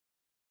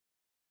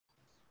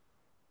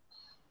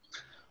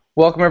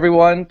Welcome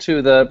everyone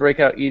to the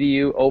Breakout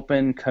EDU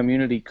Open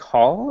Community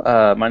Call.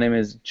 My name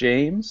is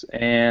James,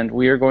 and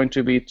we are going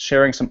to be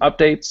sharing some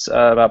updates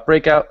about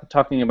Breakout,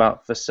 talking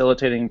about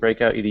facilitating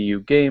Breakout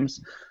EDU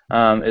games,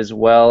 as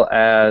well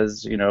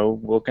as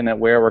looking at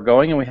where we're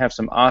going. And we have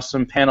some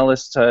awesome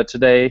panelists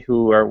today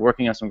who are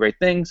working on some great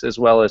things, as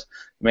well as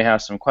we may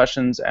have some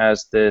questions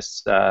as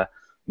this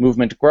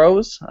movement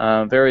grows.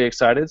 Very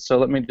excited. So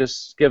let me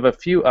just give a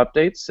few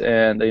updates,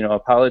 and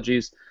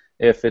apologies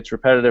if it's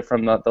repetitive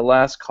from the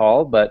last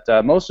call, but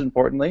most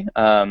importantly,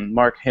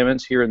 Mark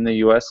Hammonds here in the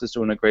U.S. is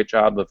doing a great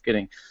job of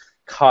getting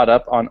caught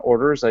up on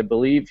orders. I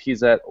believe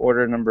he's at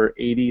order number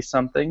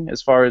 80-something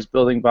as far as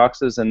building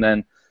boxes, and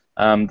then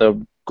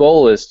the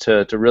goal is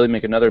to really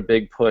make another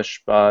big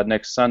push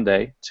next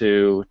Sunday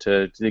to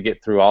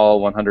get through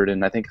all 100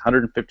 and I think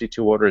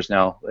 152 orders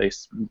now,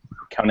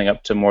 counting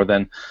up to more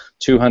than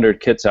 200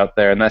 kits out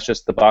there, and that's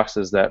just the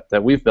boxes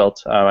that we've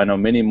built. I know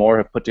many more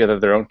have put together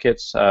their own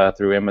kits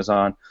through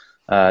Amazon.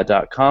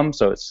 .com,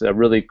 so it's a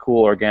really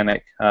cool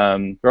organic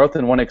growth.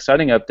 And one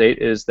exciting update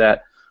is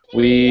that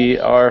we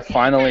are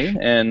finally,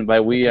 and by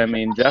we I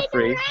mean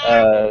Jeffrey,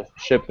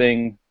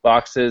 shipping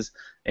boxes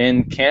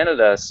in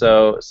Canada.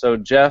 So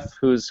Jeff,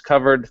 who's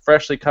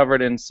freshly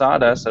covered in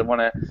sawdust, I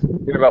want to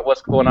hear about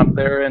what's going up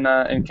there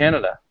in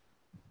Canada.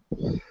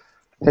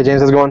 Hey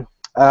James, how's it going?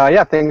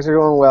 Yeah, things are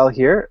going well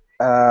here.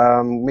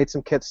 Made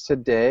some kits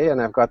today,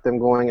 and I've got them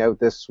going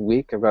out this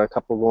week. I've got a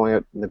couple going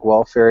out in the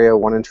Guelph area,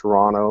 one in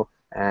Toronto,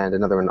 and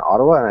another in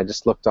Ottawa. And I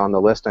just looked on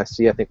the list, and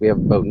I think we have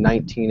about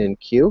 19 in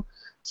queue.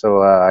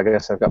 So I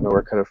guess I've got my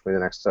work cut out for me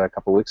the next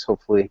couple of weeks.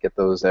 Hopefully get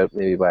those out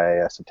maybe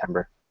by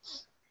September.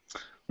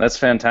 That's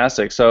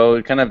fantastic.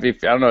 So kind of,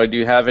 if I don't know, do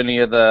you have any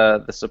of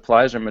the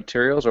supplies or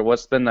materials, or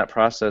what's been that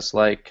process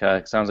like?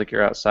 It sounds like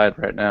you're outside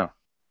right now.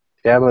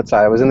 Yeah, I'm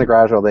outside. I was in the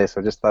garage all day,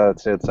 so I just thought I'd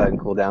stay outside and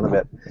cool down a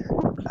bit.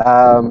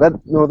 But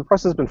no, the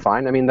process has been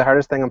fine. I mean, the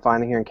hardest thing I'm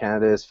finding here in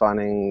Canada is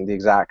finding the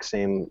exact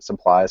same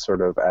supplies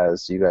sort of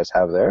as you guys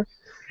have there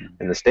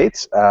in the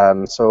States.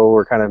 So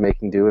we're kind of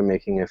making do and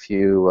making a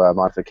few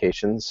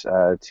modifications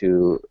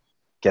to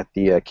get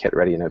the kit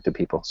ready and out to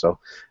people. So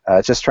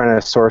just trying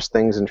to source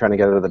things and trying to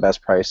get it at the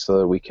best price so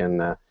that we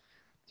can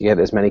get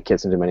as many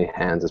kits into many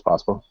hands as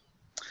possible.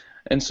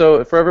 And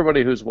so, for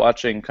everybody who's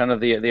watching, kind of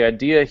the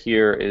idea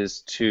here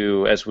is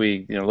to, as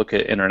we look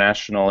at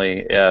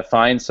internationally,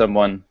 find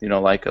someone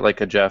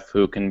like a Jeff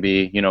who can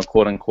be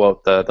quote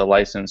unquote the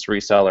licensed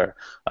reseller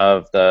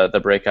of the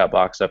Breakout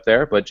box up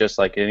there. But just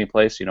like any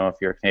place, if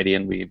you're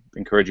Canadian, we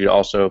encourage you to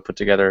also put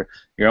together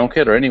your own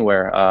kit or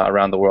anywhere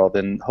around the world,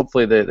 and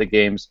hopefully the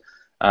games.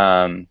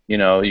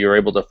 You're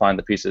able to find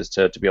the pieces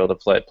to be able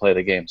to play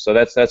the game. So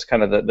that's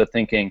kind of the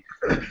thinking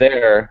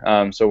there.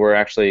 So we're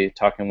actually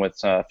talking with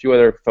a few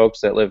other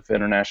folks that live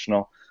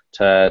international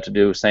to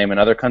do the same in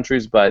other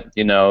countries. But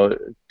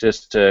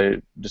just to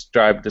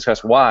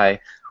discuss why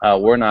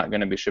we're not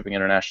going to be shipping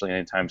internationally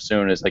anytime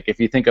soon is like if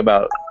you think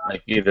about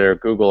like either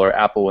Google or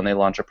Apple when they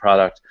launch a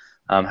product.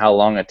 How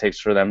long it takes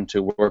for them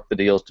to work the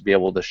deals to be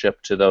able to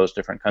ship to those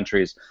different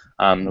countries.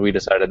 We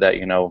decided that,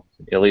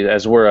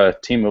 as we're a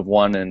team of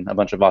one and a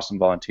bunch of awesome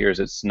volunteers,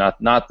 it's not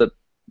that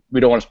we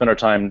don't want to spend our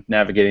time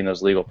navigating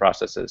those legal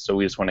processes. So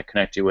we just want to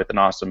connect you with an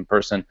awesome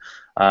person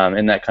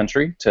in that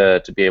country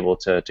to be able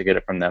to get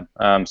it from them.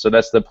 So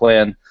that's the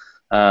plan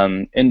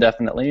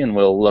indefinitely, and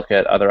we'll look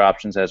at other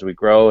options as we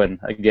grow. And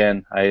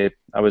again, I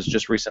was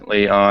just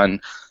recently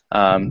on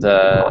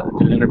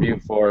the interview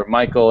for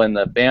Michael and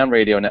the BAM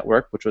radio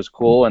network, which was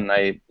cool, and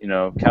I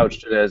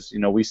couched it as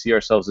we see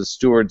ourselves as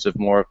stewards of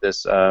more of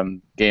this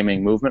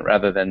gaming movement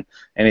rather than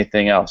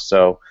anything else.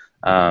 So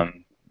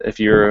if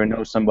you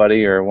know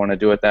somebody or want to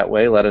do it that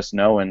way, let us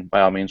know, and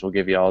by all means we'll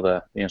give you all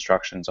the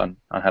instructions on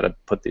how to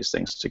put these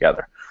things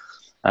together.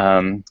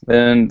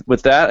 And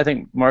with that, I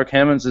think Mark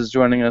Hammonds is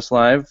joining us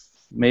live,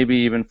 maybe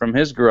even from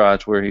his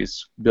garage where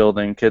he's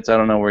building kits. I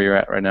don't know where you're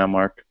at right now,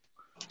 Mark.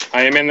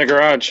 I am in the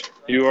garage.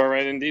 You are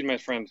right indeed, my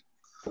friend.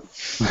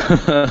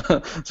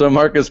 So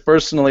Mark is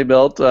personally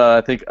built, I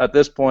think at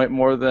this point,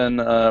 more than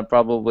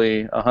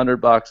probably 100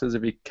 boxes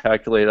if you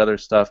calculate other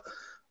stuff.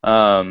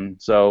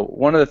 So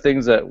one of the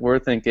things that we're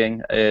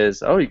thinking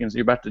is,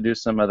 you're about to do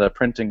some of the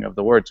printing of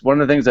the words.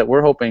 One of the things that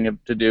we're hoping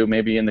to do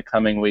maybe in the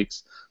coming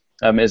weeks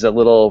is a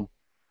little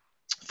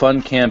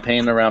fun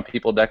campaign around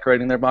people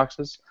decorating their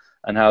boxes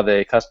and how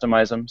they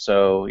customize them.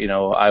 So,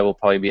 I will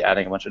probably be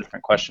adding a bunch of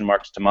different question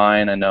marks to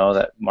mine. I know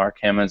that Mark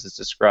Hammonds has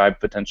described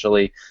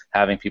potentially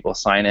having people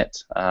sign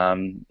it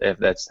if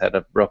that's had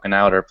broken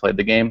out or played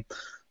the game.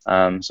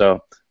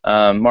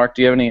 Mark,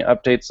 do you have any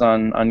updates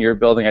on your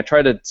building? I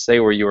tried to say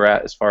where you were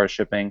at as far as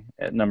shipping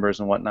numbers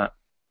and whatnot.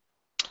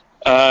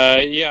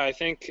 Yeah, I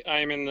think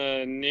I'm in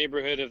the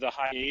neighborhood of the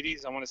high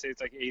 80s. I want to say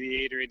it's like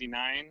 88 or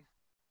 89.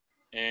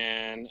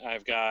 And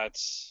I've got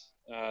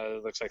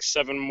looks like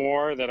 7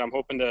 more that I'm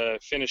hoping to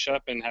finish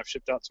up and have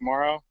shipped out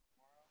tomorrow,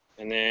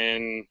 and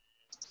then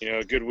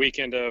a good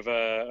weekend of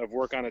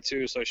work on it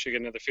too. So I should get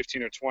another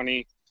 15 or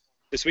 20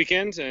 this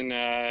weekend,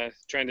 and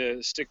trying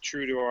to stick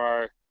true to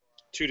our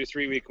 2 to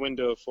 3 week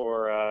window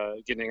for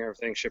getting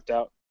everything shipped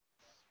out.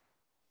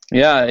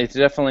 Yeah, it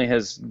definitely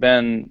has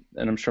been,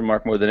 and I'm sure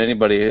Mark more than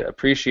anybody,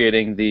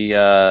 appreciating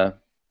the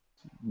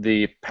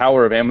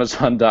power of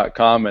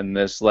Amazon.com in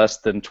this less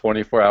than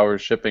 24-hour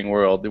shipping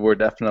world. We're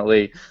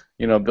definitely,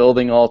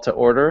 building all to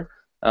order,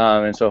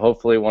 and so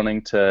hopefully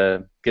wanting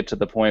to get to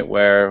the point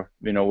where,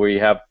 we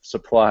have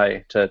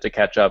supply to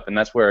catch up, and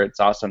that's where it's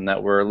awesome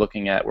that we're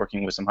looking at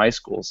working with some high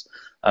schools,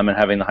 and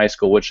having the high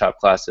school woodshop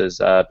classes,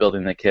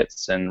 building the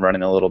kits and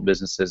running the little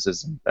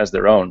businesses as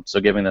their own, so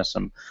giving us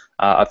some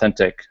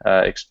authentic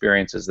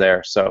experiences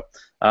there. So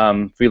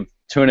if we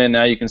tune in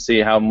now, you can see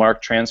how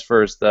Mark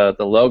transfers the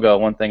logo.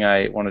 One thing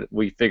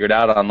we figured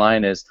out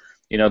online is,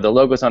 the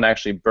logo's not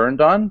actually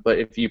burned on, but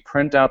if you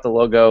print out the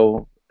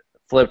logo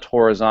flipped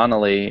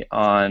horizontally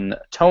on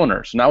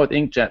toner, so not with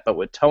inkjet but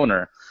with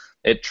toner,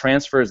 it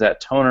transfers that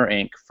toner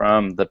ink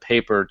from the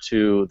paper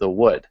to the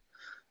wood.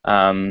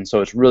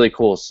 So it's really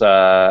cool,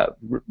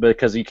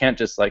 because you can't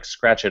just like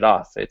scratch it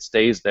off. It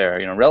stays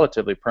there,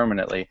 relatively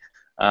permanently.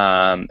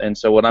 And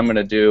so what I'm going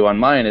to do on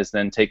mine is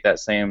then take that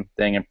same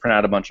thing and print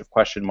out a bunch of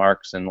question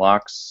marks and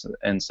locks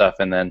and stuff,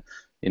 and then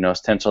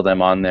stencil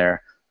them on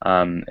there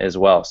as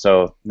well.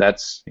 So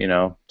that's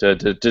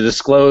to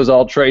disclose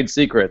all trade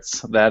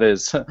secrets. That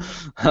is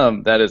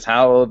that is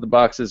how the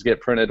boxes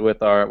get printed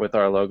with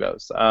our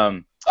logos.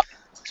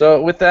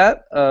 So with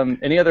that,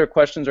 any other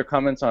questions or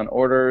comments on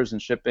orders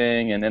and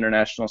shipping and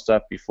international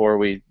stuff before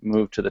we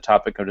move to the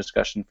topic of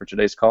discussion for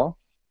today's call?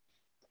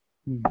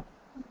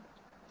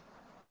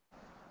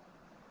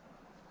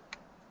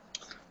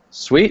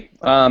 Sweet.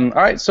 All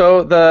right.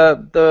 So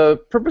the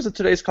purpose of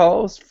today's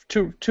call is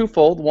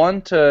twofold.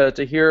 One, to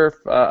hear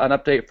an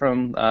update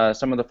from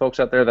some of the folks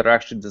out there that are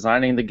actually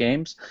designing the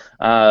games.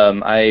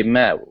 I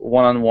met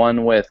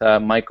one-on-one with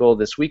Michael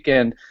this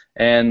weekend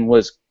and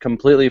was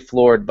completely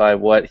floored by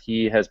what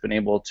he has been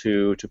able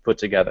to put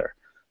together.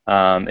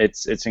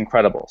 It's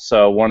incredible.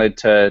 So wanted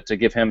to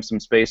give him some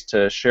space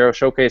to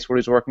showcase what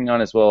he's working on,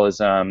 as well as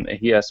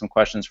he has some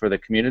questions for the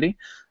community,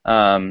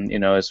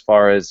 as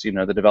far as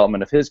the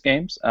development of his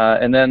games,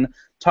 and then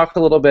talk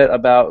a little bit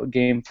about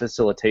game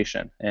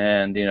facilitation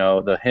and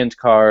the hint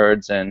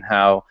cards and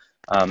how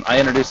I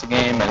introduce the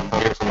game, and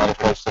here's some other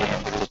folks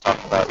and we'll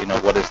talk about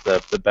what is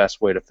the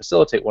best way to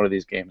facilitate one of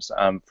these games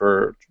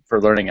for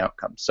learning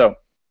outcomes. So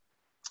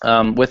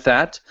with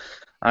that,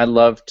 I'd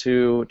love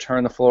to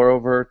turn the floor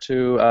over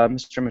to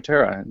Mr.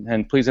 Matera,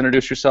 and please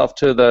introduce yourself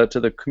to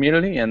the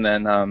community, and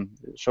then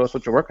show us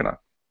what you're working on.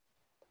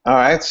 All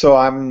right, so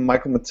I'm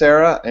Michael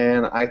Matera,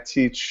 and I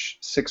teach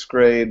 6th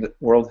grade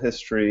world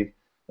history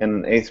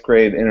and an 8th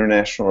grade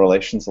international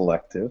relations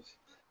elective,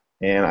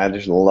 and I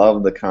just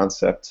love the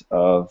concept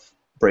of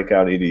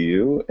Breakout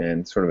EDU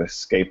and sort of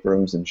escape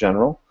rooms in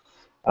general.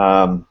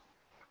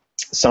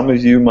 Some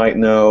of you might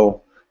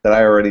know that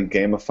I already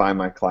gamify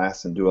my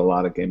class and do a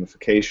lot of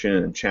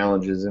gamification and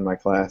challenges in my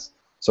class.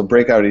 So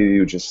Breakout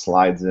EDU just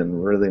slides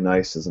in really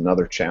nice as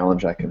another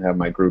challenge I can have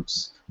my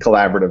groups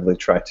collaboratively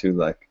try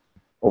to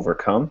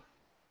overcome.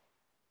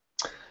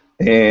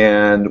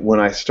 And when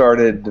I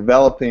started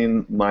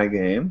developing my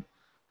game,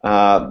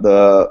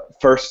 the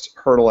first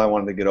hurdle I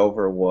wanted to get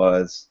over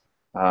was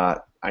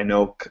I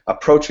know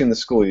approaching the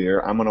school year,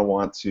 I'm going to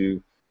want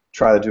to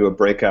try to do a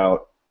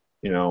breakout,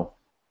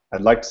 I'd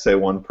like to say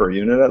one per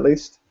unit at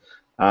least.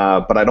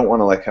 But I don't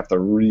want to have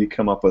to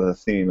come up with a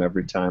theme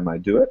every time I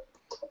do it.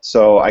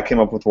 So I came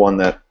up with one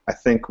that I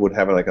think would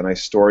have a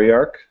nice story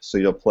arc. So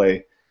you'll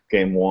play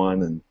game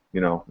 1, and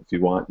if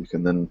you want, you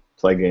can then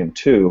play game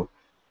 2.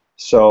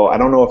 So I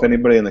don't know if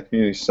anybody in the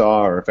community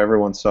saw or if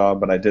everyone saw,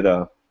 but I did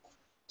a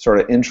sort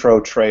of intro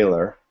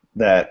trailer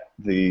that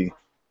the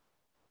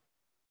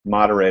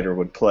moderator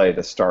would play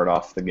to start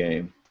off the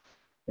game.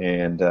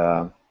 And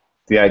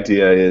the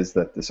idea is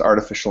that this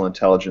artificial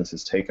intelligence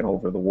has taken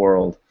over the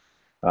world.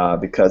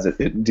 Because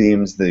it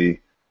deems the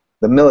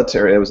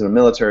military, it was a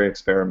military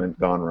experiment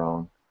gone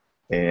wrong,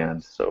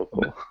 and so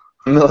cool.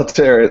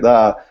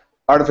 The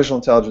artificial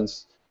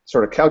intelligence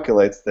sort of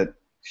calculates that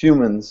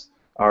humans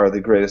are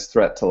the greatest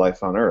threat to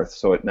life on Earth,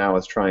 so it now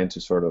is trying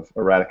to sort of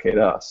eradicate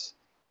us.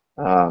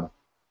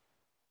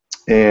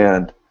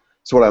 And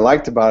so what I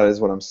liked about it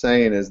is what I'm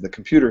saying is the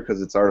computer, because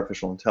it's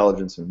artificial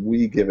intelligence and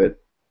we give it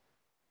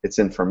its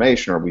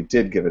information, or we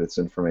did give it its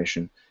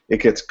information,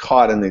 it gets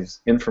caught in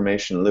these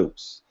information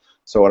loops.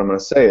 So what I'm going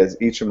to say is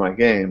each of my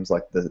games,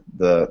 like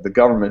the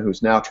government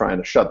who's now trying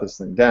to shut this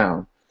thing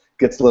down,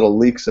 gets little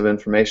leaks of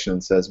information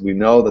and says, we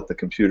know that the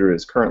computer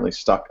is currently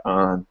stuck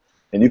on,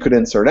 and you could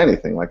insert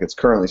anything, like it's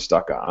currently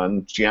stuck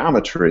on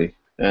geometry,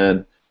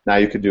 and now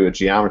you could do a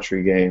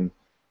geometry game,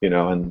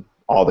 and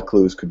all the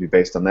clues could be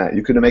based on that.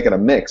 You could make it a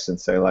mix and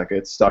say,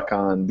 it's stuck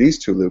on these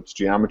two loops,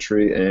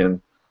 geometry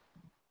and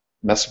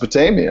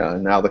Mesopotamia,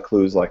 and now the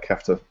clues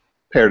have to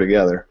pair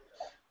together.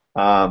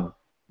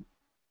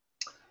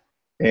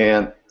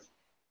 And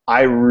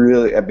I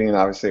really, being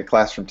obviously a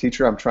classroom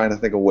teacher, I'm trying to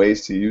think of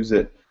ways to use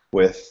it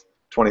with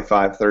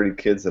 25, 30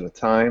 kids at a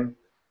time.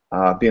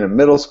 Being a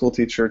middle school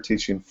teacher,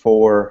 teaching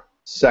 4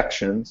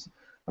 sections,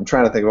 I'm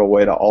trying to think of a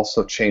way to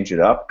also change it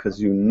up,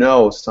 because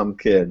some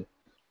kid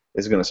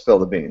is going to spill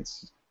the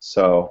beans.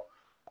 So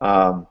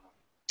Um,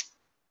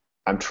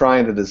 I'm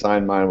trying to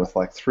design mine with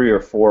like 3 or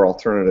 4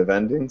 alternative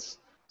endings,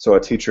 so a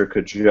teacher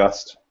could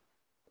just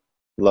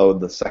load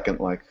the second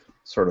like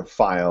sort of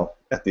file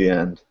at the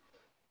end,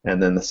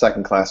 and then the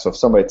second class. So if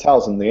somebody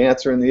tells them the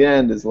answer in the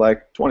end is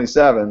like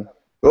 27,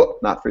 oh,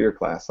 not for your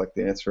class. Like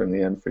the answer in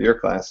the end for your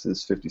class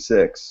is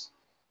 56.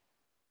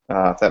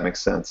 If that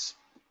makes sense.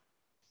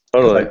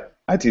 Totally.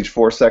 I teach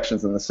 4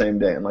 sections in the same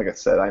day, and like I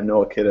said, I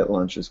know a kid at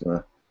lunch is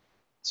gonna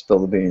spill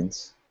the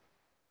beans.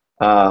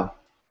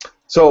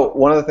 So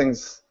one of the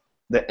things,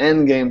 the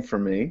end game for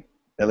me,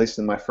 at least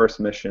in my first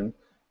mission,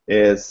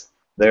 is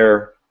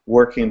they're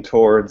working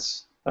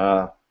towards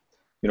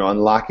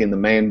unlocking the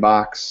main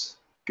box,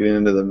 getting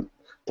into the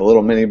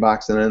little mini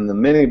box, and in the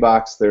mini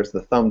box there's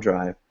the thumb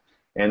drive,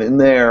 and in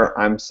there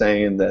I'm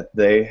saying that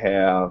they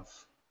have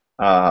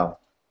the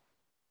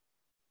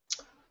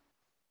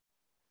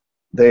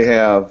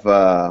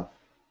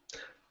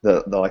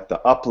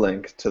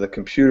uplink to the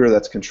computer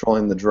that's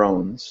controlling the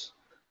drones.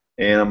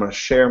 And I'm going to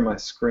share my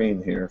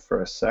screen here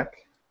for a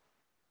sec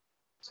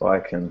so I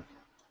can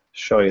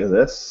show you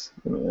this.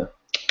 Give me a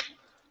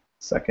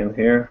second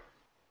here.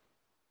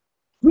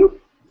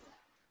 Whoop.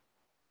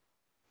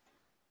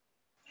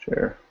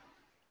 Share.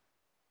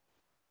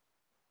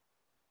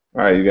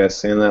 All right, you guys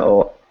seeing that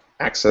little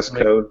access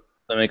code?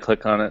 Let me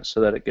click on it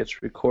so that it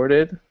gets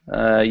recorded.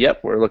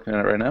 Yep, we're looking at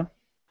it right now.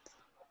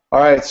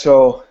 All right,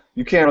 so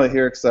you can't really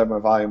hear it because I have my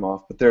volume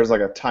off, but there's like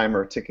a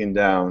timer ticking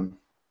down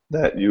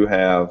that you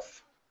have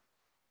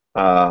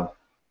 1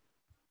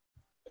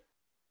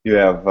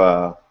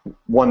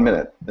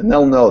 minute, and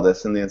they'll know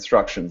this in the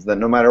instructions, that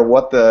no matter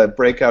what the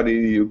Breakout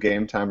EDU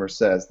game timer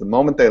says, the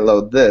moment they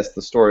load this, the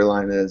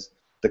storyline is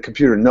the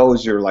computer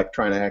knows you're like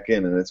trying to hack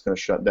in, and it's going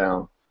to shut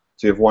down.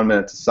 So you have 1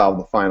 minute to solve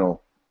the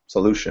final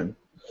solution.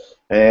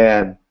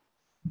 And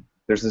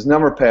there's this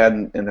number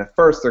pad, and at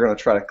first they're going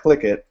to try to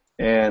click it,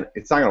 and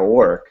it's not going to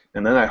work.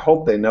 And then I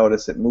hope they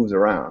notice it moves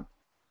around.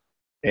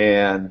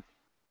 And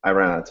I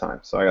ran out of time,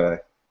 so I got to...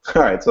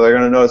 All right, so they're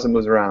going to notice it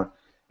moves around.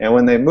 And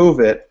when they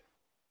move it,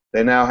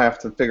 they now have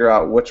to figure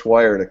out which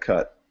wire to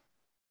cut.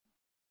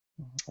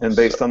 And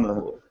based on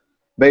the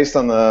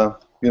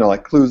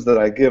like clues that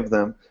I give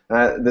them,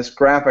 this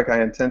graphic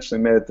I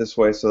intentionally made it this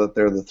way so that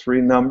they're the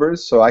 3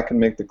 numbers, so I can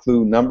make the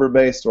clue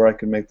number-based or I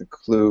can make the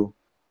clue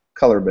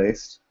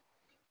color-based.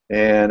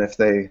 And if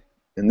they,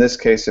 in this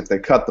case, if they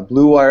cut the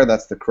blue wire,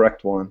 that's the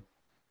correct one.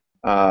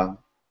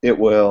 It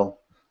will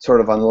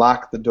sort of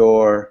unlock the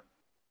door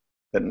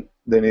that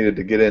they needed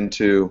to get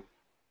into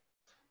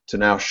to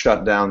now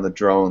shut down the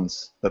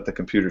drones that the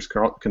computer's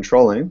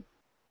controlling.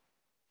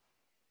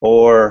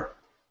 Or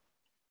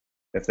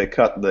if they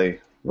cut the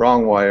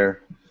wrong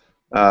wire,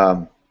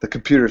 the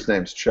computer's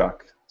name's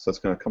Chuck. So it's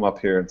going to come up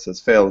here and it says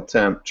failed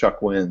attempt,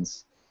 Chuck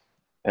wins.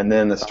 And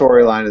then the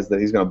storyline is that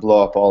he's going to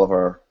blow up all of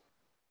our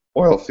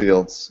oil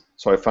fields.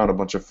 So I found a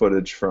bunch of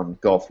footage from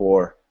Gulf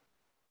War.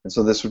 And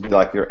so this would be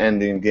like your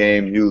ending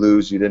game, you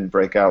lose, you didn't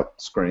break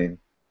out screen,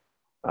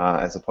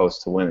 as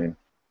opposed to winning.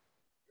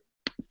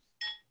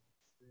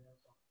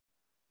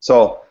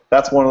 So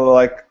that's one of the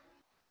like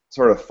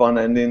sort of fun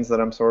endings that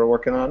I'm sort of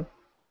working on.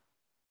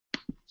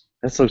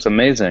 This looks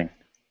amazing.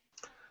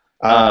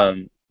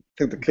 I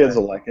think the kids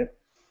will like it.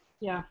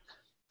 Yeah.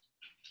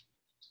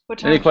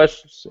 Any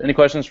questions? Any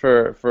questions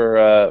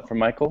for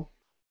Michael?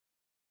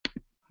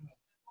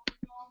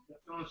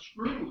 That's on a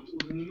screw. It was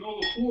in the middle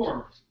of the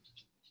floor.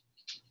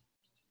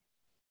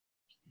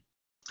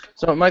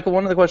 So, Michael,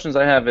 one of the questions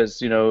I have is,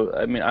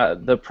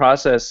 the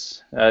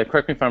process.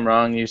 Correct me if I'm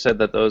wrong. You said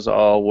that those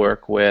all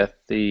work with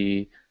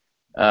the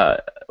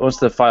once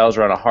the files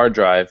are on a hard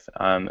drive,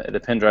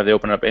 the pen drive. They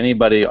open up.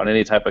 Anybody on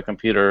any type of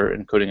computer,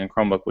 including a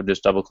Chromebook, would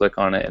just double-click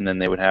on it, and then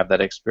they would have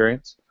that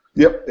experience.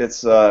 Yep,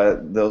 it's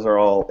those are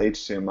all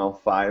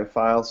HTML5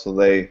 files.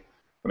 So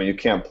you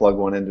can't plug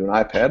one into an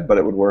iPad, but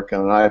it would work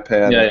on an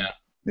iPad. Yeah.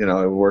 It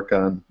would work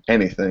on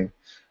anything.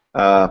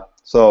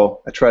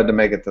 So I tried to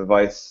make it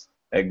device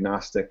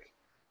agnostic.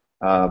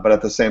 But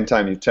at the same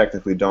time, you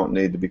technically don't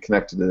need to be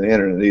connected to the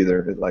internet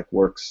either. It like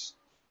works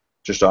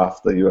just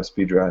off the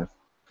USB drive.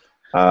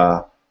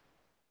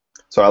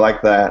 So I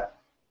like that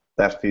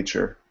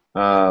feature.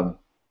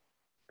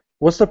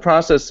 What's the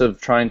process of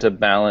trying to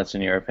balance,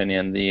 in your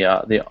opinion, the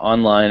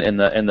online and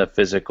the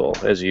physical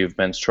as you've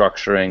been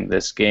structuring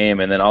this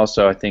game? And then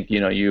also, I think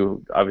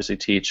you obviously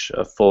teach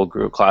a full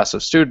group class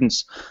of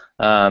students.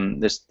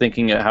 Just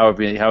thinking, how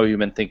have you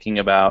been thinking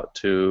about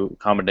to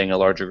accommodating a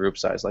larger group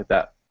size like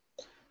that?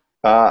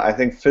 I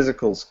think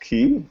physical's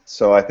key.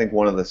 So I think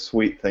one of the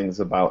sweet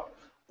things about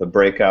the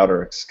Breakout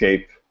or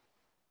Escape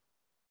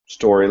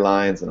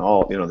storylines and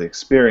all the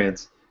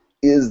experience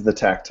is the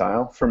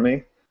tactile for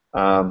me.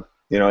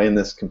 In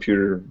this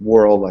computer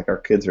world, like our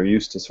kids are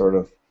used to sort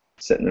of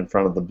sitting in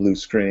front of the blue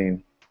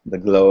screen, the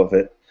glow of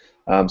it.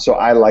 So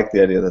I like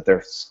the idea that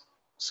they're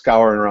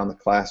scouring around the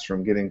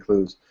classroom, getting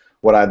clues.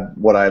 What I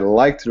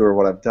like to do, or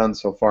what I've done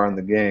so far in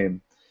the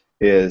game,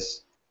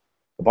 is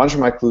a bunch of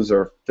my clues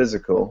are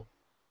physical,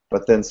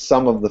 but then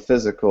some of the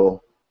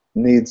physical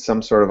needs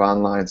some sort of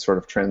online sort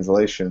of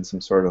translation,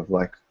 some sort of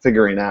like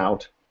figuring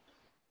out,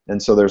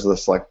 and so there's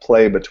this like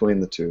play between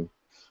the two.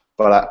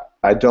 But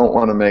I don't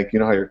want to make, you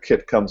know how your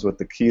kit comes with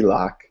the key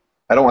lock.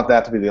 I don't want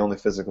that to be the only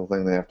physical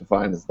thing they have to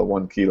find is the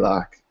one key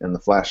lock and the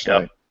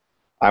flashlight. Yep.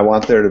 I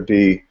want there to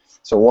be,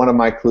 so one of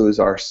my clues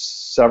are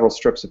several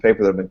strips of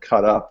paper that have been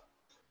cut up,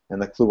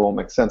 and the clue won't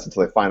make sense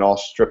until they find all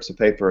strips of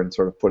paper and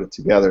sort of put it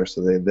together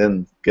so they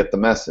then get the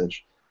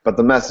message. But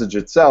the message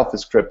itself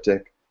is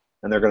cryptic,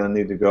 and they're going to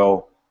need to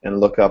go and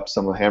look up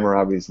some of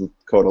Hammurabi's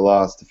Code of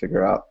Laws to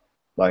figure out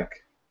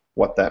like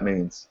what that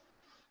means.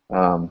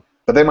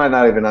 But they might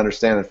not even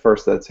understand at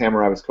first that it's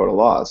Hammurabi's Code of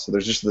Laws. So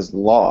there's just this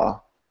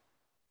law,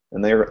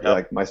 and they're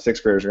like, my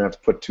sixth graders are going to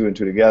have to put two and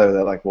two together.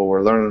 That like, well,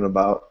 we're learning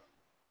about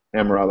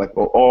Hammurabi. Like,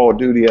 well, oh,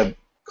 dude, he had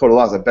Code of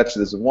Laws. I bet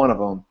you this is one of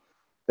them.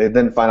 They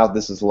then find out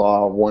this is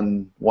Law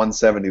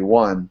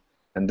 171,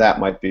 and that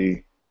might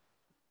be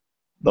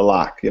the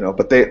lock, you know.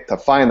 But to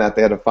find that,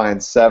 they had to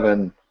find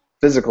 7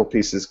 physical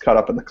pieces cut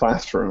up in the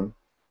classroom.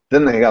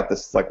 Then they got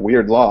this like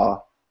weird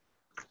law,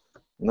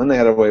 and then they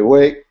had to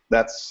wait.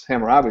 That's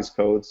Hammurabi's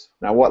codes.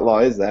 Now, what law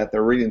is that?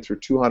 They're reading through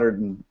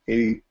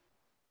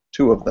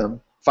 282 of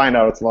them. Find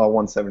out it's Law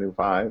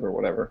 175 or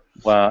whatever.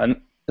 Wow, and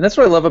that's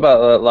what I love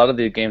about a lot of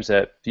the games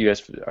that you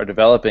guys are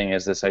developing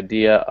is this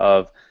idea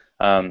of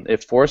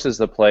it forces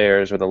the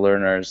players or the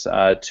learners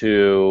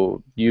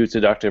to use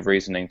deductive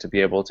reasoning to be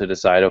able to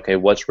decide, okay,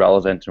 what's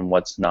relevant and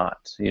what's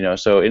not. You know,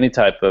 so any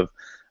type of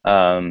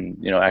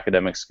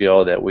academic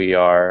skill that we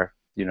are,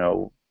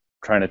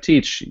 trying to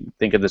teach,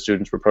 think of the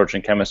students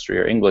approaching chemistry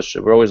or English,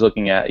 we're always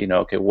looking at,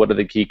 okay, what are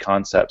the key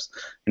concepts?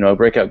 A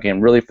breakout game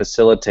really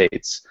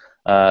facilitates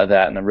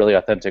that in a really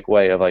authentic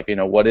way of like,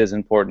 what is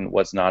important,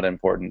 what's not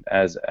important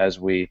as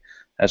we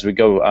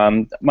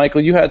go. Michael,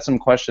 you had some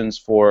questions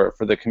for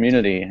the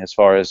community as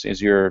far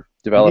as you're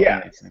developing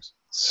these things.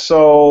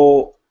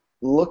 So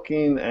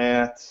looking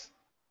at,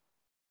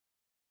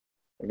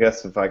 I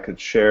guess if I could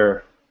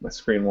share my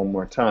screen one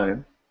more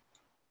time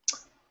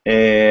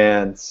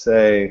and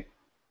say,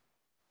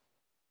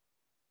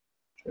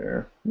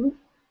 share.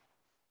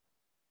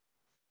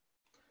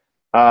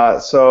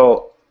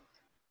 So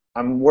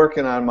I'm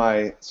working on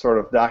my sort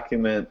of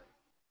document,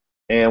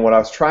 and what I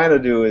was trying to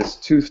do is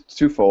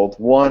twofold.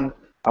 One,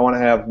 I want to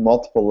have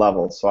multiple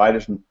levels. So I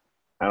don't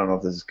know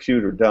if this is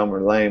cute or dumb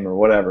or lame or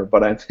whatever,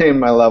 but I named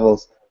my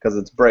levels because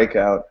it's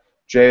Breakout,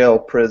 Jail,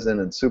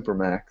 Prison, and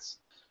Supermax.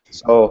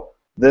 So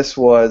this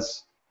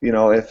was,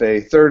 if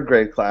a 3rd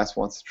grade class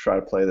wants to try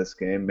to play this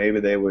game,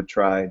 maybe they would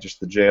try just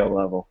the jail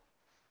level.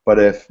 But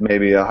if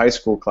maybe a high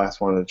school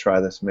class wanted to try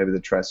this, maybe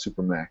they'd try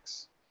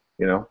Supermax,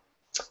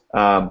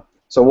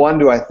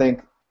 So I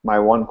think my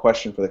one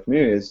question for the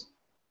community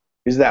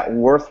is that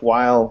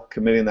worthwhile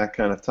committing that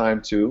kind of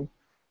time to,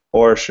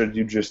 or do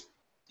you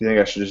think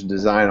I should just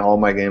design all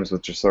my games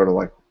with just sort of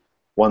like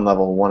one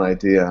level, one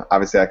idea?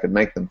 Obviously I could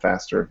make them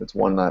faster if it's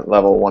one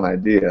level, one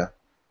idea,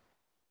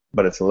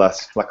 but it's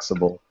less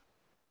flexible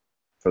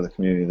for the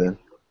community then.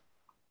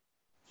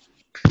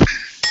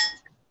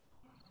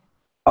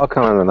 I'll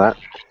comment on that.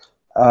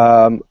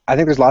 I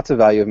think there's lots of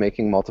value of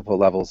making multiple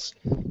levels,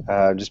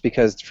 just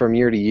because from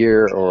year to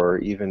year or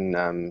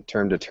even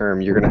term to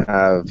term, you're going to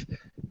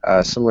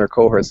have similar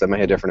cohorts that might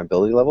have different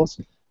ability levels,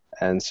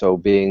 and so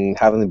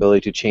having the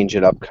ability to change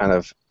it up kind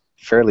of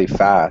fairly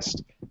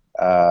fast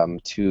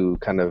to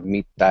kind of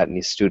meet that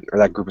student or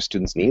that group of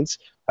students' needs,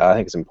 I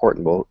think is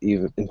important. Well,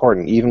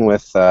 even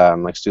with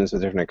like students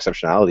with different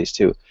exceptionalities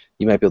too.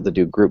 You might be able to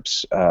do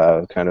groups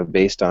kind of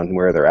based on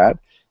where they're at.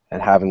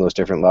 And having those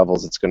different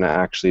levels, it's going to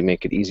actually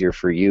make it easier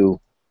for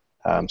you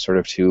sort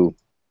of to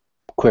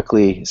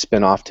quickly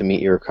spin off to meet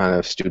your kind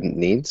of student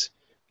needs.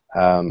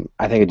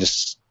 I think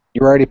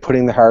you're already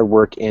putting the hard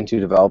work into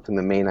developing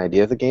the main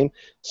idea of the game,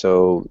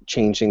 so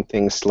changing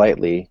things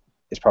slightly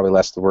is probably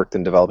less the work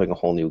than developing a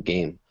whole new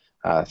game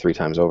 3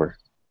 times over.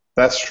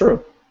 That's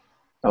true.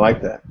 I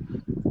like that.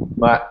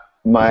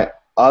 My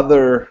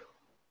other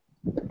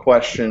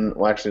question,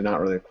 well, actually not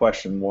really a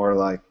question, more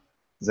like,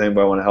 does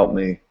anybody want to help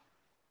me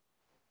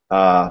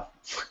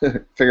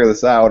figure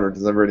this out, or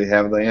does everybody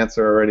have the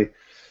answer already,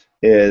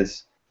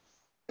 is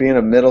being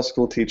a middle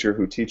school teacher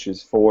who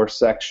teaches 4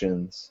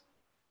 sections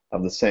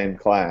of the same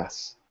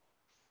class.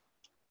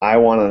 I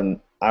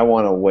want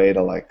a way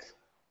to like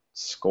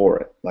score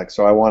it. Like,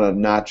 so I want to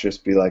not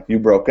just be like, you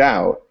broke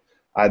out.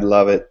 I'd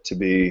love it to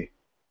be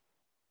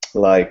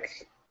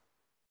like,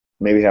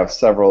 maybe have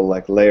several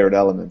like layered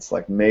elements.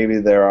 Like maybe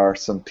there are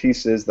some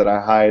pieces that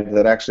I hide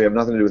that actually have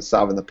nothing to do with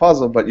solving the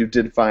puzzle, but you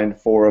did find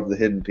 4 of the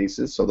hidden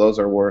pieces, so those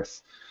are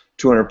worth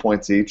 200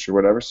 points each or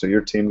whatever, so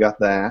your team got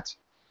that.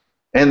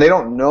 And they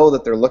don't know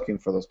that they're looking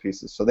for those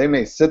pieces, so they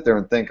may sit there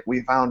and think,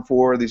 we found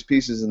 4 of these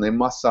pieces and they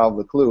must solve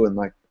the clue, and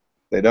like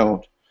they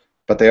don't.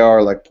 But they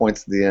are like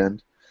points at the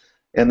end.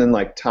 And then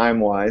like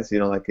time-wise,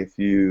 like if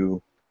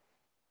you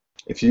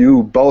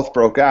both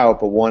broke out,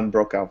 but one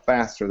broke out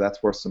faster,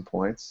 that's worth some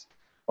points.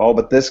 Oh,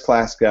 but this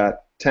class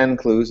got 10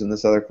 clues and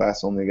this other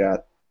class only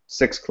got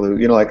 6 clues.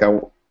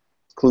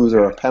 clues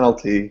are a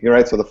penalty. You're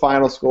right. So the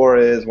final score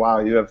is, wow,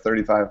 you have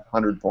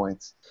 3,500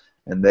 points,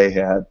 and they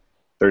had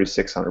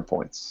 3,600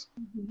 points.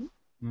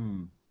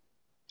 Hmm.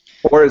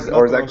 Or is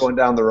that going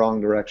down the wrong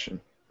direction?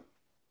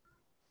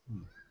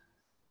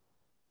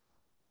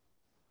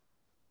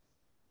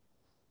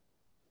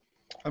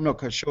 I'm not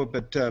quite sure,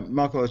 but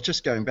Michael, I was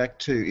just going back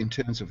to, in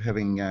terms of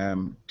having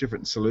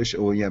different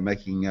solutions, or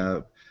making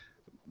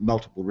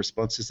multiple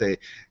responses there.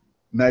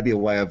 Maybe a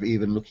way of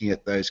even looking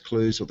at those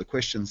clues or the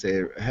questions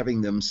there, having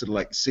them sort of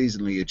like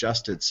seasonally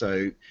adjusted,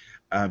 so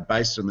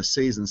based on the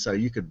season, so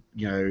you could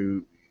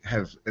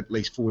have at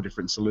least 4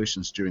 different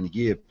solutions during the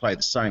year, play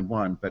the same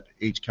one, but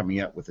each coming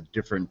out with a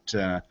different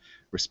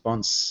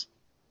response.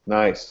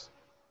 Nice.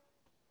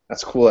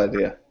 That's a cool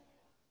idea.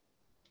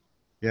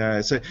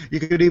 Yeah, so you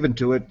could even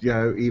do it,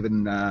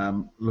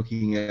 even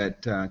looking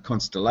at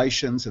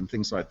constellations and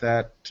things like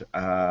that,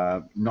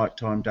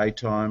 nighttime,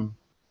 daytime.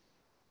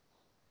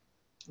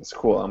 That's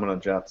cool. I'm going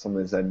to jot some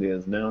of these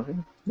ideas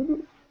down here.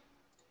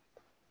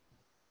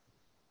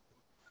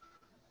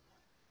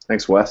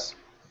 Thanks, Wes.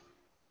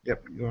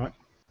 Yep, you're right.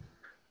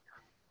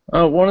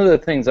 One of the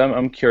things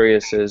I'm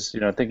curious is,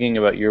 thinking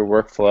about your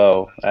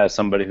workflow as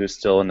somebody who's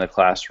still in the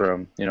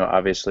classroom.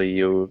 Obviously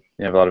you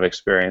have a lot of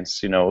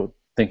experience,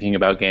 thinking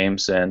about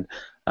games, and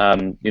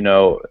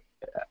the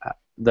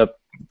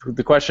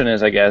question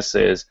is, I guess,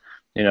 is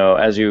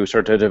as you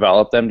start to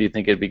develop them, do you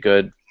think it'd be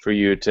good for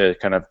you to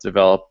kind of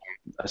develop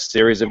a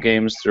series of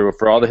games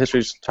for all the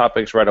history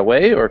topics right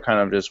away, or kind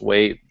of just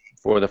wait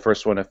for the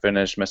first one to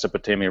finish,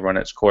 Mesopotamia run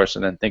its course,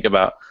 and then think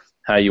about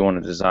how you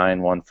want to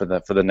design one for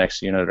the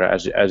next unit, or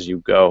as you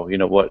go?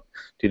 What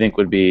do you think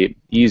would be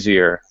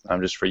easier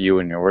just for you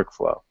in your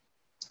workflow?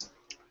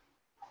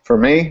 For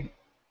me,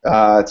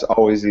 it's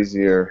always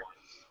easier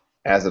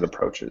as it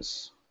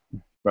approaches,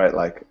 right?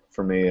 Like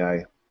for me,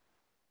 I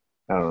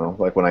don't know,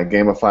 like when I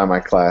gamify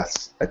my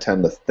class, I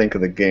tend to think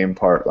of the game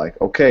part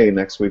like, okay,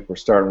 next week we're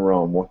starting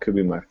Rome. What could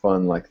be my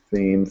fun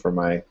theme for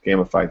my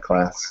gamified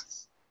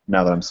class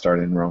now that I'm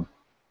starting Rome?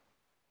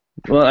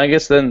 Well, I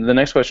guess then the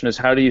next question is,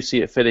 how do you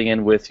see it fitting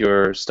in with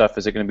your stuff?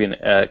 Is it going to be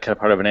kind of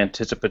part of an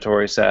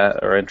anticipatory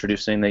set, or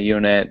introducing the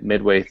unit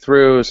midway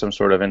through, some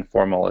sort of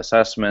informal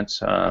assessment,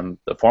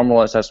 the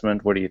formal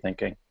assessment? What are you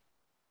thinking?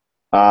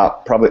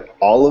 Probably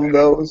all of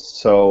those.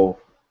 So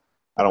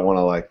I don't want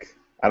to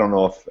I don't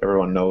know if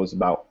everyone knows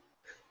about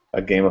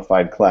a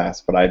gamified class,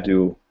 but I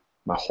do.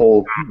 My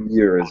whole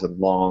year is a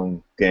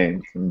long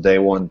game from day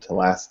one to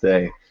last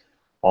day.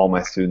 All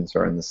my students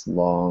are in this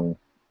long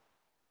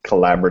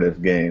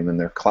collaborative game, and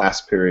their class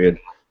period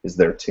is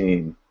their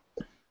team.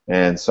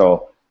 And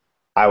so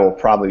I will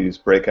probably use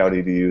Breakout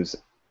EDUs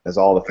as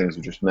all the things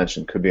you just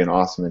mentioned. Could be an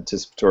awesome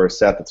anticipatory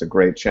set that's a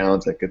great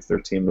challenge that gets their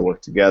team to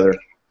work together,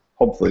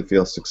 hopefully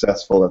feel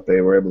successful that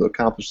they were able to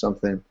accomplish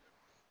something.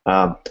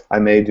 I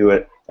may do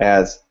it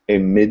as a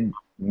mid-unit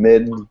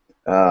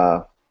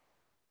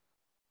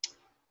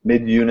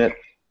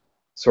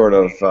sort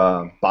of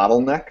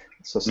bottleneck.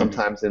 So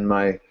sometimes in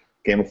my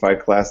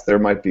gamified class, there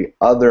might be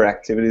other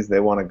activities they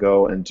want to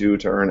go and do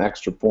to earn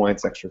extra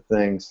points, extra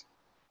things,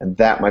 and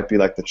that might be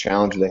the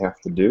challenge they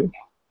have to do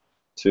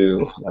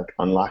to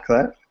unlock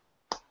that.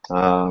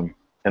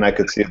 And I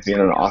could see it being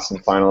an awesome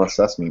final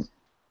assessment.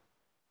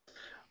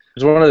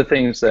 Because one of the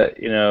things that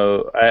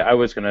I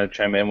was going to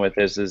chime in with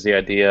is the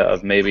idea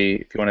of maybe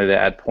if you wanted to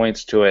add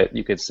points to it,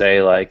 you could say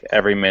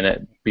every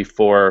minute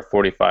before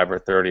 45 or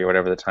 30 or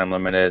whatever the time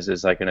limit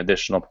is an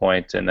additional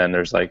point, and then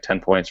there's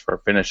 10 points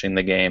for finishing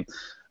the game,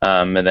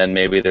 and then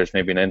there's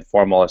an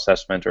informal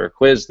assessment or a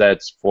quiz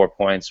that's 4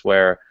 points,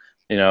 where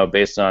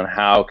based on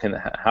how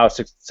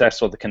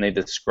successful can they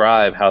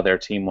describe how their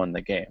team won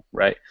the game,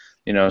 right?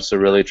 So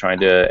really trying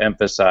to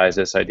emphasize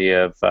this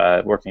idea of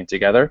working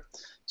together.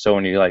 So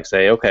when you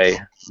say, okay,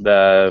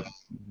 the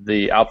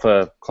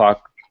alpha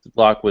clock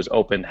block was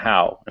opened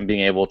how, and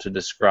being able to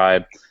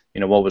describe,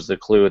 what was the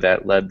clue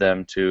that led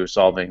them to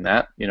solving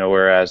that,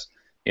 whereas,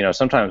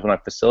 sometimes when I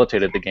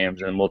facilitated the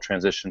games, and we'll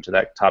transition to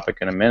that topic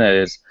in a minute,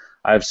 is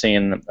I've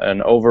seen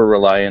an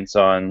over-reliance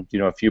on,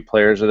 a few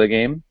players of the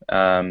game,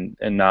 and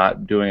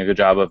not doing a good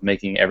job of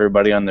making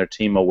everybody on their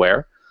team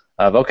aware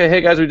of, okay, hey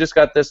guys, we just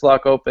got this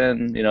lock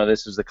open,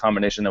 this is the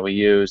combination that we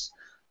use.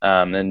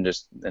 And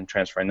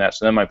transferring that.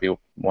 So that might be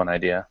one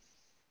idea.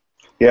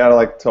 Yeah,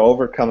 to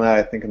overcome that,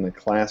 I think in the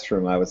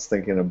classroom, I was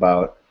thinking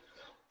about,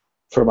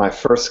 for my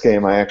first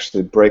game, I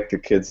actually break the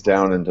kids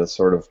down into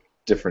sort of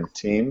different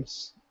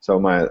teams. So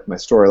my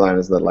storyline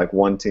is that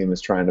one team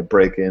is trying to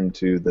break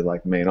into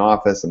the main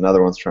office,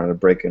 another one's trying to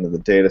break into the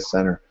data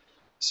center.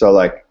 So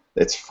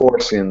it's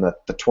forcing the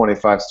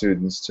 25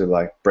 students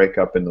to break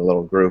up into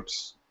little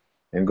groups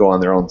and go on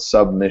their own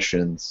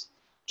submissions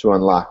to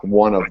unlock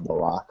one of the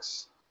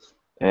locks.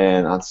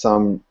 And on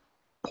some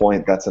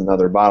point, that's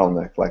another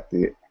bottleneck.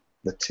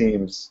 The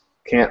teams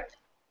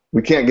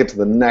we can't get to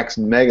the next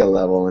mega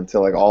level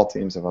until all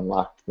teams have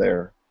unlocked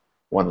their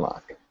one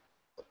lock.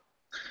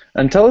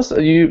 And tell us,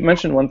 you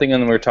mentioned one thing,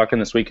 and we were talking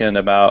this weekend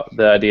about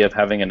the idea of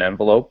having an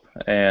envelope,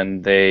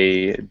 and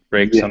they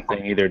break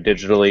something either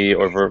digitally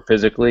or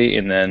physically,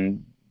 and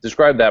then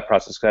describe that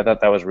process, because I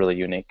thought that was really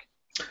unique.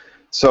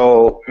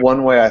 So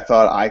one way I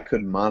thought I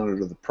could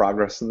monitor the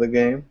progress of the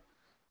game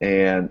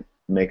and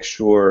make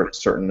sure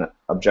certain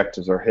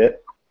objectives are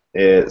hit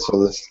is,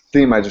 so this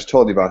theme I just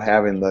told you about,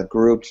 having the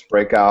groups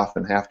break off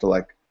and have to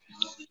like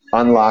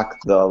unlock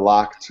the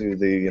lock to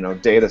the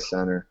data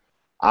center,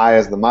 I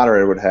as the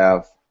moderator would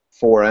have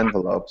 4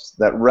 envelopes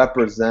that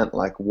represent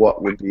like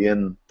what would be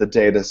in the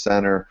data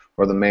center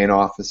or the main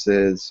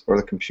offices or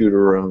the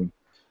computer room.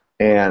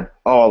 And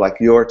like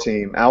your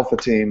team, Alpha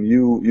Team,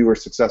 you were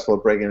successful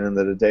at breaking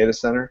into the data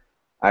center.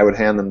 I would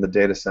hand them the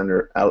data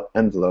center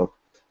envelope,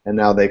 and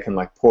now they can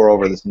like pour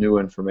over this new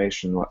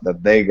information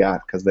that they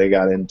got because they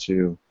got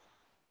into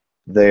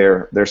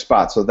their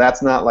spot. So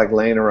that's not like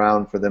laying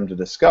around for them to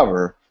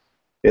discover.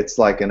 It's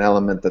like an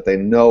element that they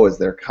know is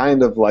there,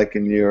 kind of like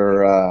in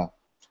your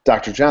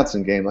Dr.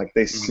 Johnson game. Like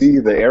they see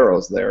the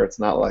arrows there. It's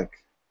not like,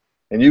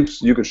 and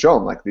you could show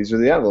them like these are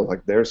the envelopes.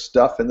 Like there's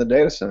stuff in the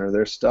data center.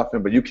 There's stuff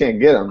in, but you can't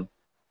get them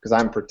because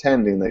I'm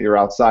pretending that you're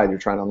outside. You're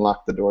trying to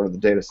unlock the door to the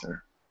data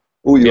center.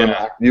 Ooh,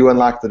 you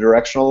unlocked the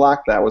directional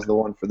lock. That was the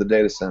one for the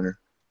data center.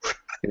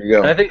 Here you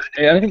go. And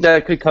I think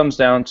that comes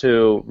down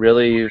to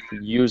really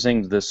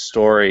using the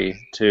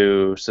story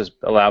to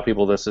allow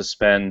people to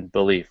suspend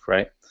belief,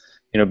 right?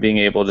 Being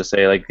able to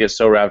say, like, get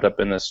so wrapped up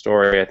in the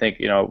story. I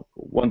think,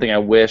 one thing I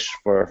wish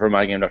for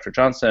my game, Dr.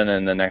 Johnson,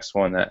 and the next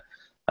one that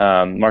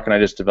Mark and I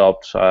just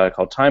developed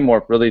called Time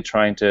Warp, really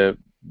trying to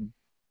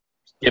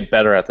get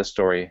better at the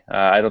story.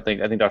 I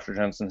think Dr.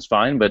 Johnson's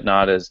fine, but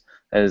not as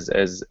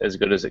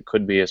good as it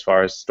could be as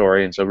far as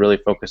story, and so really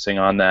focusing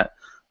on that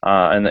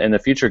in the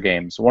future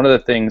games. One of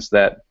the things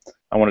that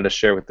I wanted to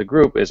share with the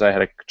group is I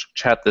had a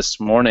chat this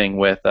morning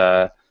with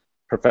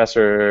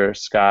Professor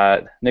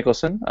Scott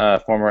Nicholson,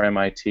 former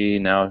MIT,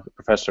 now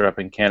professor up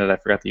in Canada. I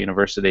forgot the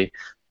university,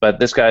 but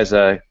this guy's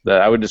I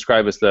would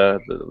describe as the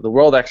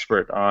world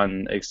expert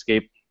on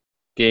escape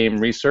game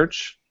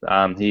research.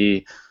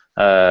 He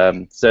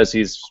says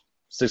he's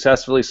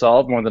successfully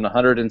solved more than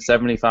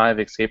 175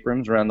 escape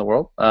rooms around the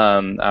world.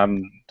 Don't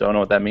know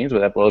what that means, but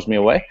that blows me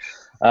away.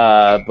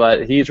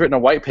 But he's written a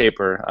white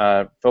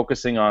paper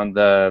focusing on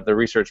the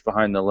research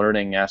behind the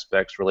learning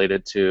aspects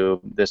related to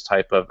this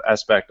type of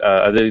aspect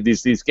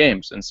these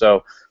games. And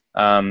so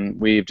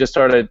we've just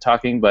started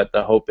talking, but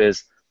the hope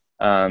is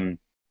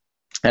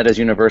at his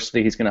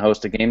university he's going to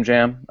host a game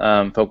jam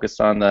focused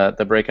on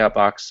the breakout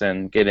box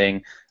and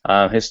getting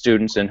his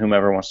students and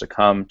whomever wants to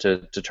come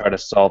to try to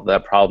solve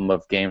that problem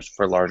of games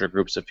for larger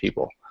groups of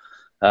people.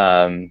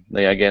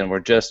 Again, we're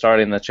just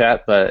starting the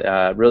chat,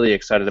 but really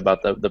excited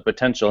about the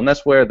potential, and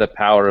that's where the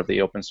power of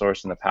the open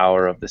source and the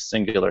power of the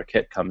singular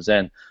kit comes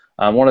in.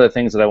 One of the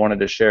things that I wanted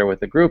to share with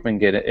the group and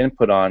get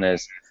input on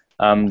is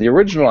the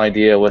original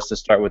idea was to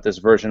start with this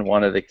version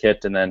 1 of the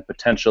kit, and then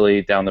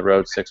potentially down the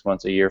road, 6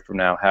 months, a year from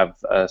now, have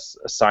a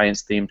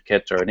science-themed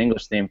kit or an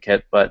English-themed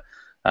kit. But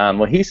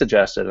what he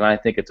suggested, and I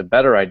think it's a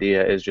better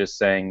idea, is just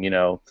saying,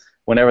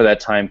 whenever that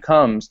time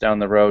comes down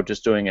the road,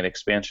 just doing an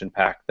expansion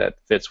pack that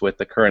fits with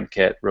the current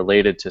kit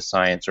related to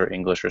science or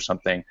English or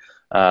something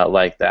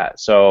like that.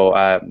 So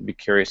I'd be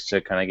curious to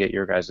kind of get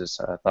your guys'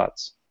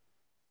 thoughts.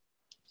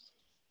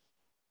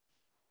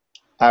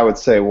 I would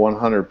say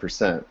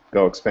 100%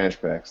 go expansion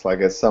packs. Like,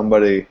 as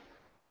somebody,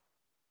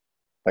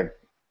 like,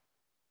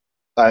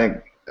 I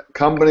think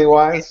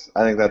company-wise,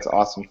 I think that's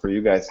awesome for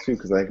you guys too,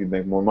 because I think you'd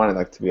make more money.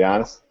 Like, to be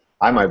honest,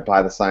 I might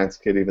buy the science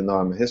kit even though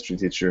I'm a history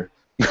teacher.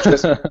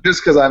 Just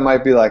because I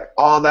might be like,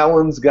 oh, that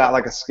one's got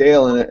like a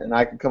scale in it, and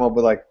I can come up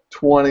with like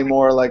 20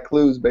 more like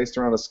clues based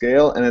around a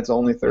scale, and it's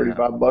only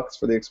 $35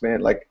 for the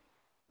expand. Like,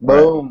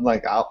 boom!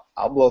 Right. Like,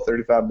 I'll blow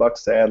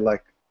 $35 to add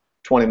like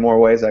 20 more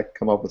ways I can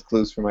come up with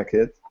clues for my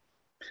kids.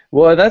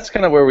 Well, that's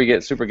kind of where we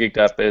get super geeked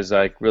up, is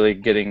like really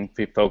getting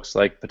folks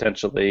like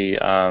potentially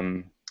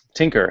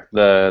Tinker,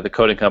 the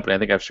coding company. I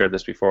think I've shared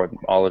this before with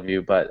all of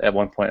you, but at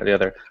one point or the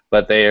other.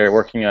 But they are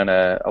working on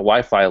a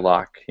Wi-Fi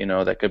lock,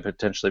 that could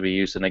potentially be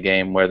used in a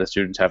game where the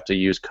students have to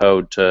use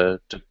code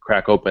to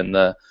crack open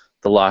the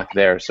lock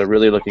there. So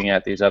really looking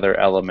at these other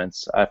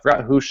elements. I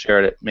forgot who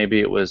shared it. Maybe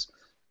it was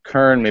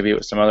Kern, maybe it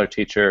was some other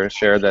teacher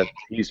shared that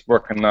he's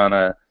working on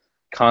a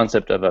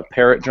concept of a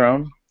parrot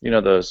drone.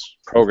 Those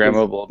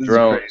programmable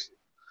drones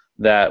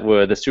that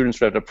the students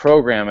would have to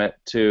program it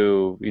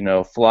to,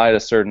 fly at a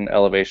certain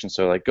elevation.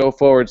 So like go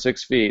forward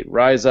 6 feet,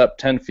 rise up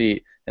 10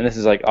 feet, and this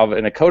is like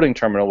in a coding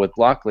terminal with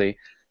Blockly,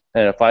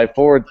 and fly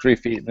forward 3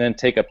 feet, and then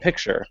take a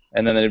picture,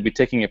 and then they'd be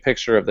taking a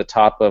picture of the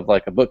top of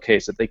like a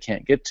bookcase that they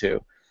can't get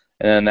to,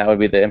 and then that would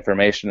be the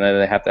information, and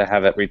then they have to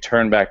have it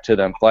returned back to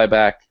them, fly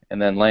back,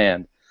 and then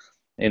land,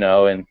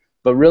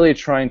 but really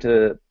trying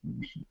to,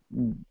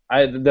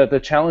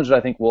 the challenge that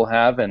I think we'll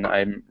have, and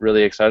I'm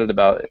really excited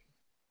about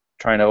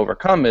trying to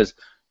overcome, is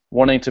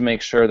wanting to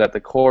make sure that the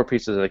core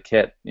pieces of the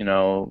kit,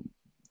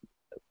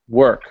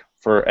 work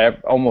for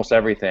almost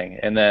everything,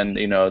 and then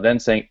then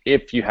saying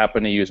if you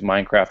happen to use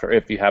Minecraft or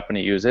if you happen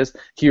to use this,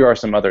 here are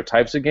some other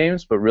types of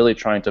games, but really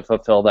trying to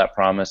fulfill that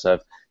promise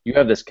of you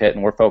have this kit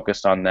and we're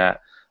focused on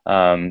that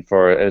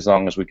for as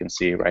long as we can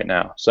see right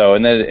now. So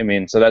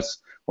so that's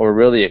we're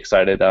really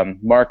excited.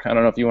 Mark, I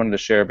don't know if you wanted to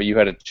share, but you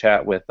had a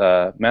chat with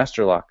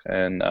Masterlock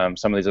and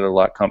some of these other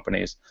lock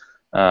companies,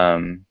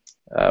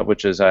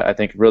 which is, I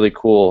think, a really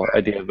cool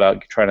idea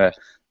about trying to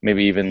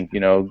maybe even,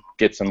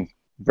 get some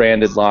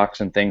branded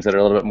locks and things that are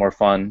a little bit more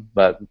fun.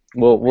 But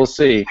we'll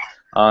see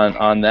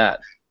on that.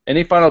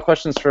 Any final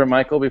questions for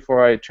Michael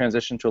before I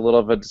transition to a little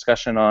of a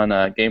discussion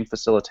on game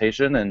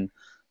facilitation and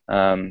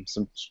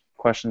some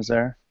questions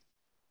there?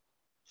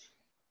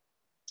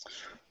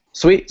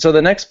 Sweet. So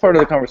the next part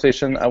of the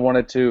conversation, I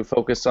wanted to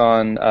focus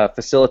on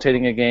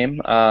facilitating a game.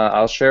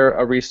 I'll share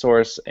a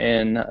resource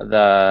in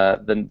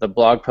the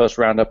blog post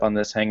roundup on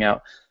this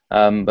Hangout,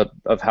 but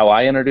of how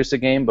I introduce a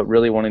game, but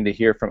really wanting to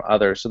hear from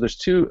others. So there's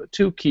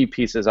two key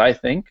pieces, I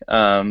think,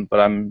 but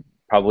I'm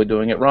probably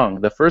doing it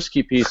wrong. The first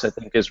key piece, I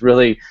think, is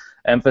really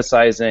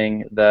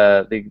emphasizing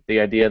the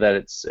idea that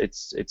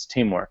it's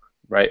teamwork,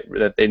 right?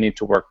 That they need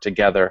to work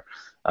together.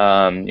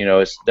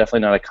 It's definitely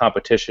not a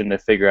competition to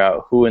figure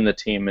out who in the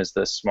team is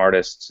the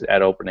smartest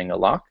at opening a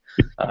lock.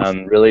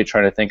 Really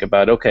trying to think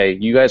about, okay,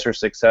 you guys are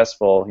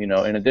successful,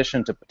 in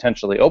addition to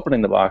potentially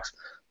opening the box,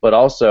 but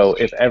also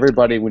if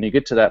everybody, when you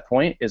get to that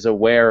point, is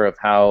aware of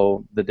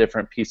how the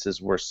different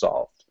pieces were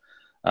solved.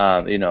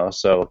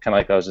 So kind of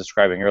like I was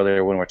describing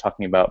earlier when we're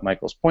talking about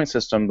Michael's point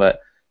system, but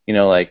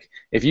like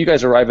if you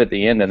guys arrive at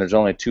the end and there's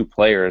only 2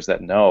 players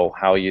that know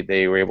how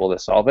they were able to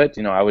solve it,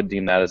 I would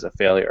deem that as a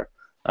failure.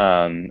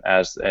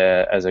 As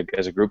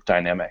a group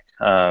dynamic.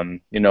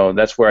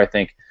 That's where I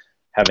think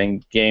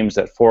having games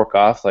that fork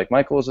off, like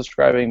Michael was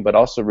describing, but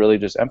also really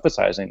just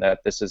emphasizing that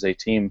this is a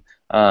team.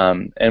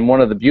 And one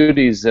of the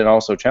beauties and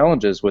also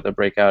challenges with a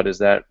breakout is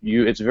that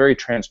it's very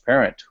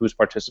transparent who's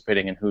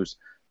participating and who's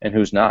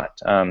not.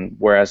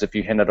 Whereas if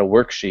you hand out a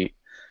worksheet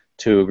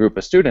to a group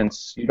of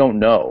students, you don't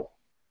know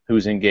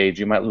who's engaged.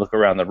 You might look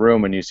around the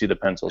room and you see the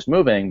pencils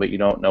moving, but you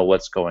don't know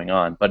what's going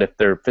on. But if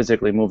they're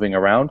physically moving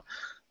around,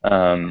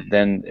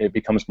 then it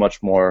becomes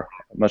much more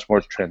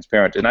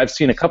transparent. And I've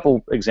seen a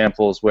couple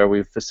examples where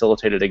we've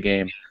facilitated a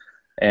game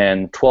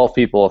and 12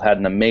 people have had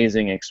an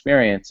amazing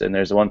experience, and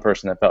there's one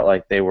person that felt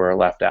like they were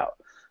left out.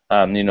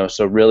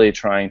 So really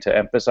trying to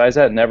emphasize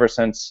that, and ever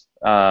since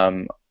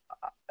that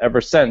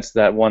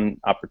one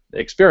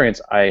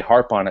experience, I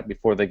harp on it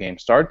before the game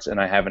starts,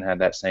 and I haven't had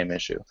that same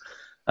issue.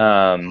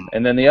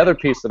 And then the other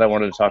piece that I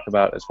wanted to talk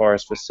about as far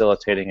as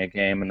facilitating a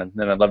game, and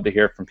then I'd love to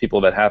hear from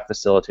people that have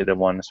facilitated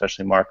one,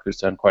 especially Mark, who's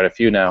done quite a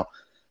few now,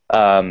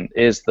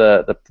 is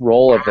the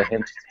role of the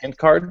hint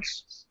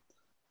cards.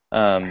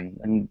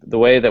 And the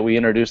way that we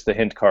introduce the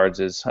hint cards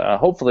is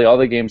hopefully all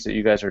the games that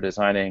you guys are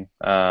designing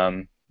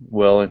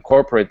will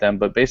incorporate them,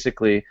 but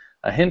basically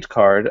a hint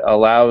card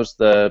allows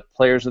the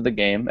players of the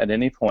game at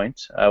any point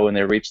when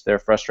they reach their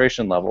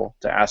frustration level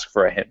to ask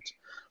for a hint.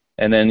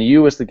 And then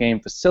you as the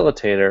game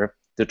facilitator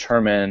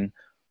determine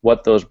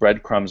what those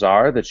breadcrumbs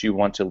are that you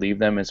want to leave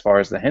them as far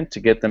as the hint to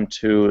get them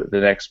to the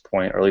next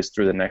point, or at least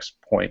through the next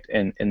point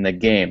in the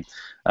game.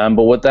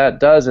 But what that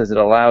does is it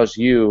allows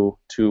you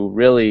to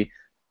really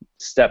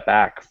step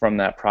back from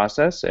that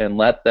process and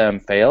let them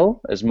fail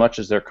as much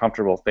as they're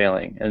comfortable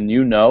failing. And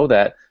you know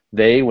that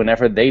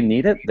whenever they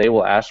need it, they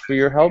will ask for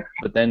your help,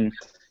 but then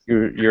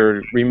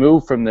you're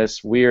removed from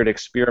this weird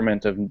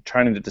experiment of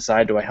trying to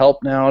decide, do I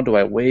help now, do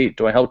I wait,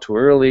 do I help too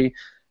early,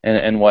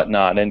 and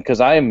whatnot. And because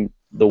I am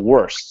the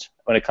worst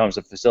when it comes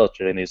to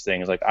facilitating these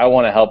things, like I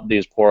want to help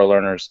these poor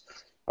learners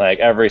like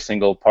every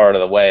single part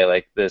of the way.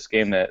 Like this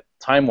game, that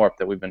Time Warp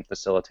that we've been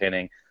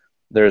facilitating,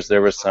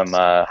 there was some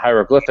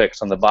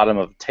hieroglyphics on the bottom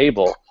of a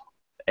table,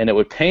 and it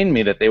would pain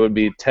me that they would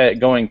be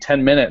going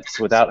 10 minutes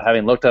without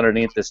having looked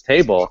underneath this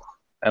table.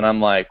 And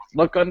I'm like,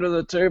 look under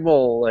the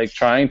table, like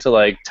trying to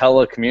like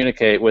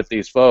telecommunicate with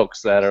these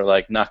folks that are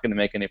like not going to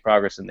make any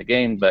progress in the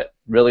game, but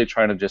really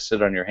trying to just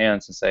sit on your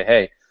hands and say,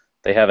 hey,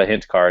 they have a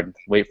hint card,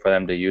 wait for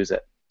them to use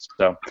it.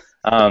 So,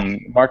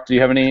 Mark, do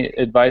you have any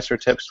advice or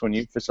tips when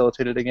you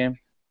facilitated a game?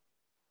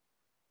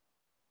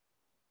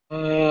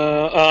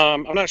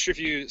 I'm not sure if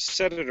you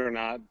said it or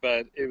not,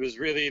 but it was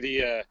really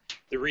the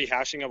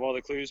rehashing of all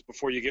the clues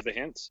before you give the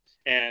hints.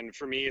 And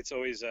for me, it's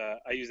always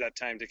I use that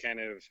time to kind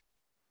of,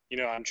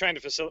 I'm trying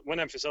to when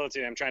I'm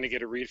facilitating, I'm trying to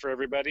get a read for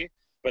everybody,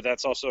 but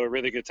that's also a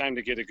really good time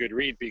to get a good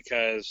read,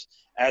 because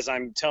as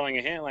I'm telling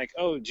a hint, like,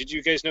 oh, did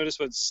you guys notice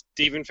what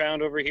Steven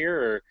found over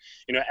here?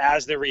 Or,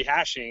 as they're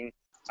rehashing,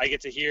 I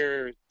get to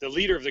hear the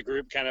leader of the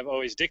group kind of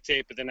always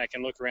dictate, but then I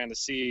can look around to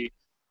see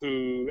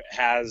who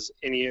has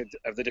any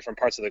of the different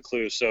parts of the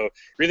clues. So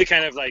really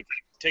kind of like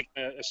taking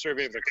a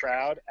survey of the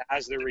crowd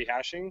as they're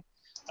rehashing,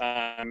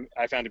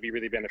 I found to be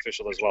really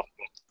beneficial as well.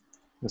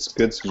 That's a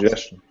good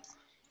suggestion.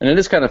 And it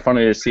is kind of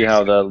funny to see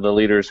how the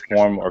leaders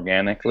form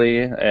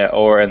organically,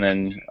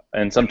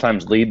 and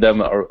sometimes lead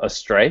them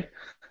astray.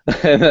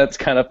 And that's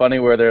kind of funny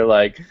where they're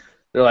like,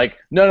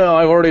 no,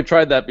 I've already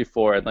tried that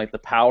before. And like the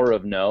power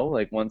of no,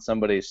 like once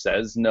somebody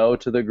says no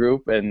to the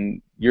group,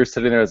 and you're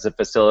sitting there as a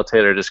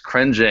facilitator just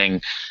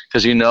cringing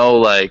because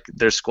like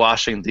they're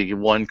squashing the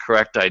one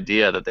correct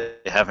idea that they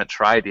haven't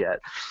tried yet.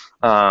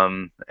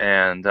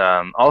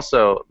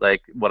 Also,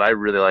 like what I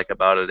really like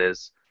about it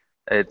is,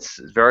 it's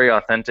very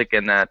authentic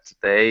in that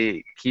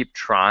they keep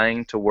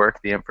trying to work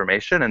the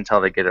information until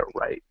they get it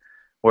right.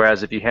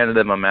 Whereas if you handed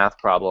them a math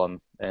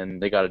problem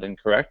and they got it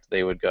incorrect,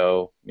 they would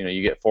go,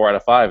 you get 4 out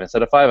of 5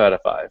 instead of 5 out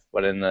of 5.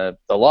 But in the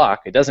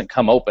lock, it doesn't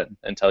come open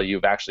until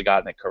you've actually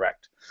gotten it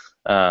correct.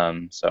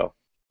 So.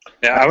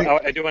 Yeah,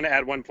 I do want to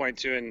add one point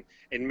too,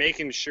 in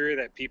making sure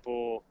that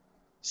people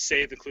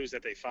say the clues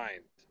that they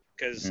find.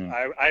 Because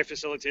I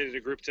facilitated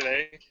a group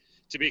today.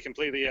 To be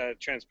completely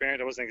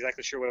transparent, I wasn't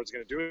exactly sure what I was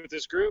going to do with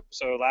this group.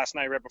 So last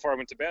night, right before I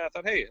went to bed, I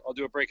thought, hey, I'll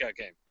do a breakout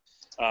game.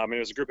 It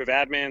was a group of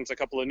admins, a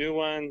couple of new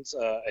ones,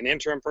 an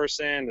interim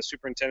person, the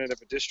superintendent of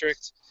a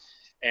district.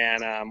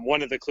 And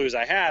one of the clues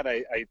I had,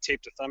 I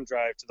taped a thumb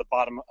drive to the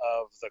bottom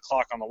of the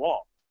clock on the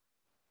wall.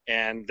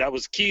 And that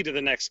was key to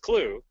the next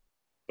clue.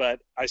 But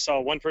I saw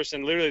one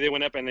person, literally they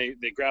went up and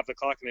they grabbed the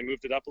clock and they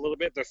moved it up a little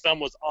bit. Their thumb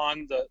was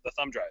on the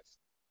thumb drive.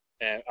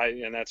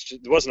 And that's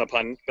just, it wasn't a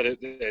pun, but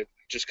it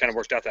just kind of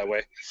worked out that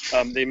way.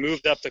 They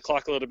moved up the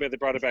clock a little bit, they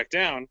brought it back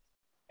down,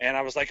 and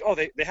I was like, oh,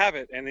 they have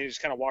it, and they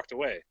just kind of walked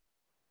away.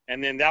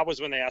 And then that was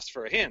when they asked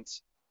for a hint.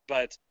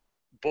 But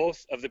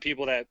both of the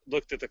people that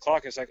looked at the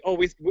clock, it's like, oh,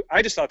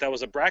 I just thought that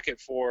was a bracket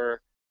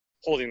for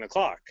holding the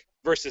clock,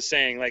 versus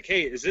saying like,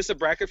 hey, is this a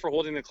bracket for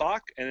holding the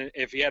clock? And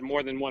if you had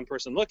more than one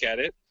person look at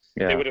it,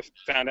 they would have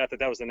found out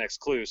that was the next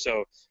clue.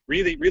 So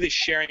really, really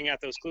sharing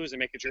out those clues and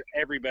making sure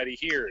everybody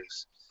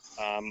hears.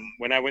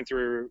 When I went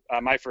through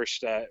my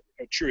first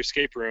true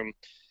escape room,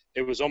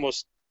 it was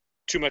almost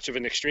too much of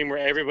an extreme where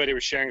everybody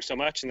was sharing so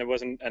much and there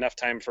wasn't enough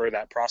time for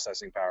that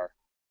processing power.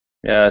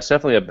 Yeah, it's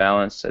definitely a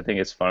balance. I think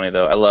it's funny,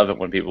 though. I love it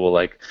when people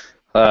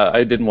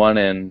I did one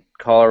in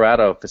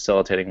Colorado,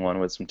 facilitating one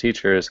with some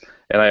teachers,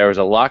 and there was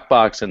a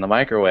lockbox in the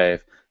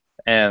microwave,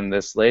 and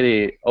this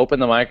lady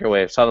opened the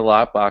microwave, saw the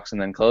lockbox, and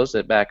then closed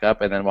it back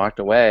up and then walked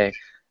away.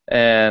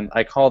 And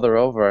I called her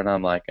over, and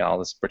I'm like, I'll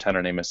just pretend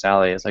her name is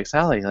Sally. It's like,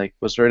 Sally,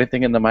 was there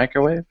anything in the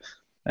microwave?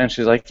 And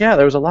she's like, yeah,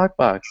 there was a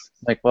lockbox.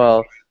 I'm like,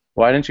 well,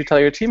 why didn't you tell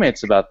your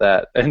teammates about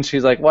that? And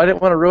she's like, well, I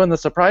didn't want to ruin the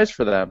surprise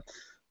for them.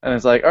 And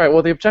it's like, all right,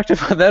 well, the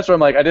objective, that's where I'm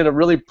like, I did a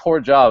really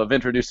poor job of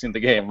introducing the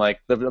game. Like,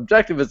 the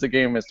objective is the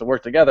game is to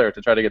work together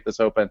to try to get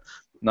this open,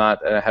 not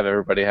have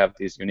everybody have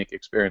these unique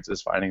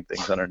experiences finding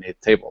things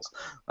underneath tables.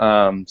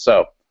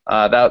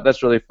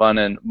 That's really fun.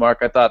 And Mark,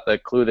 I thought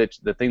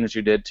the thing that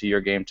you did to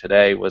your game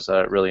today was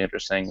really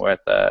interesting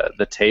with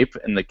the tape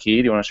and the key.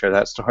 Do you want to share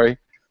that story?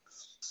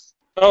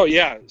 Oh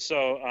yeah.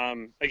 So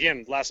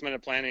again, last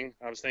minute planning.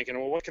 I was thinking,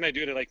 well, what can I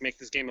do to make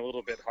this game a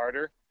little bit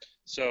harder?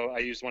 So I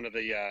used one of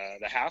the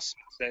hasps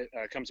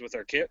that comes with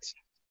our kit.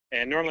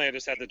 And normally I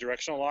just had the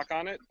directional lock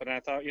on it, but I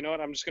thought, you know what,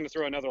 I'm just going to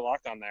throw another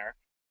lock on there.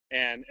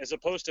 And as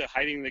opposed to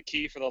hiding the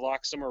key for the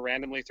lock somewhere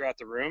randomly throughout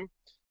the room,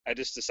 I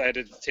just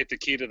decided to tape the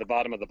key to the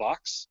bottom of the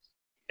box.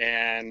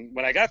 And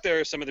when I got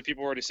there, some of the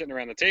people were already sitting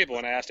around the table,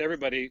 and I asked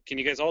everybody, can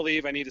you guys all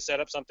leave? I need to set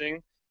up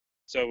something.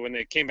 So when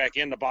they came back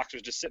in, the box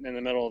was just sitting in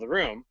the middle of the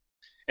room.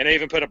 And I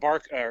even put a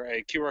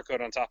QR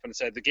code on top and it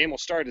said, the game will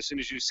start as soon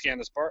as you scan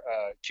this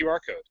QR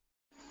code.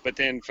 But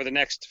then for the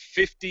next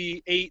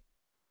 57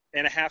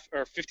 and a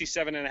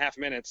half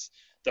minutes,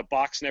 the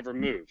box never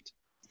moved.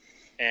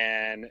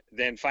 And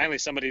then finally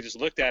somebody just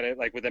looked at it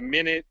with a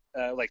minute,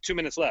 2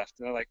 minutes left.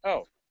 And they're like,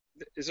 oh,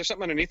 is there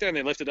something underneath there? And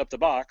they lifted up the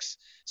box,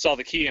 saw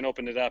the key and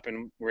opened it up,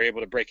 and were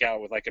able to break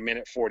out with a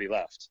minute 40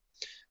 left.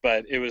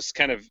 But it was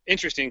kind of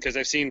interesting because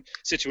I've seen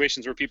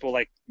situations where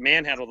people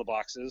manhandle the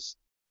boxes,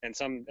 and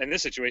in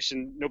this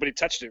situation, nobody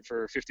touched it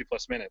for 50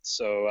 plus minutes.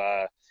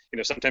 So,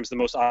 sometimes the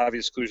most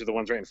obvious clues are the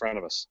ones right in front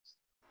of us.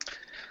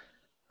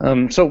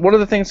 So one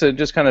of the things that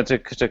just kind of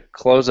to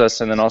close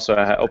us and then also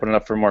open it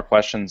up for more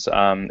questions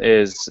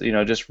is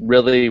just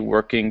really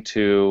working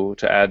to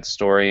add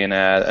story and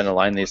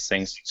align these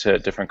things to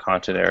different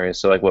content areas.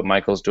 So like what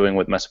Michael's doing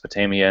with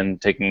Mesopotamia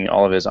and taking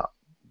all of his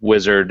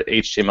wizard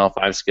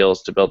HTML5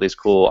 skills to build these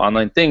cool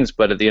online things,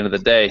 but at the end of the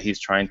day, he's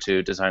trying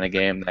to design a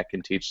game that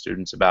can teach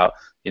students about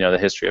the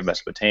history of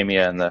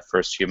Mesopotamia and the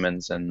first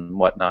humans and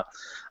whatnot.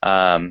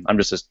 I'm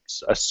just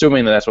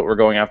assuming that's what we're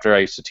going after. I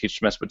used to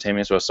teach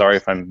Mesopotamia, so sorry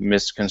if I'm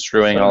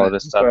misconstruing all of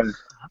this stuff.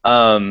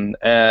 And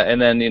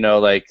then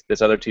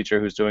this other teacher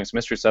who's doing some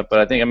mystery stuff. But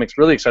I think I'm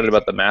really excited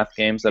about the math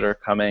games that are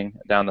coming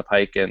down the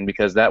pike, and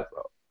because a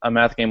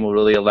math game will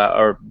really allow,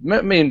 or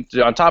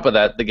on top of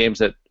that, the games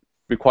that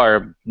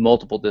require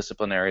multiple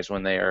disciplinaries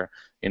when they are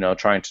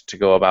trying to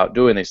go about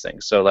doing these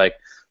things. So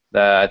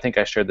I think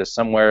I shared this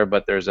somewhere,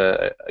 but there's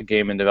a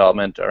game in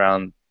development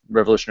around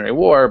Revolutionary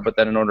War, but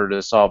then in order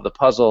to solve the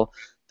puzzle,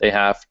 they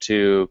have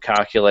to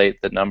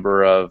calculate the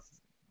number of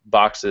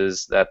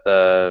boxes that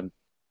the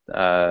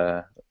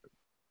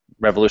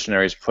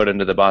revolutionaries put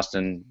into the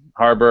Boston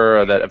Harbor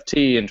or that of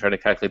tea, and try to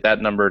calculate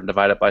that number and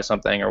divide it by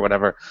something or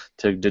whatever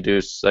to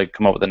deduce,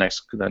 come up with the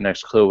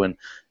next clue. And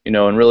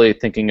and really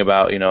thinking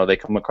about, they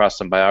come across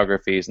some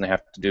biographies and they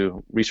have to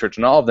do research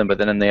on all of them, but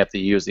then they have to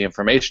use the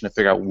information to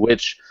figure out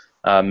which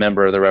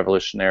member of the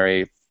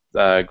revolutionary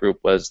group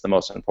was the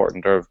most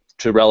important or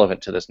too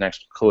relevant to this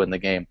next clue in the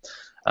game.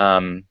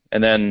 And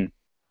then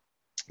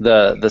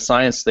the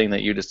science thing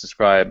that you just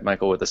described,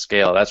 Michael, with the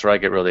scale, that's where I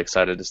get really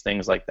excited, is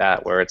things like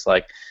that, where it's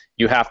like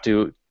you have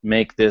to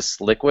make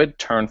this liquid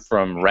turn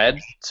from red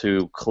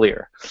to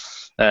clear.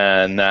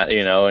 And that,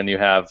 and you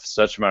have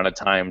such amount of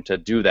time to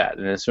do that.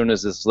 And as soon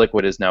as this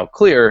liquid is now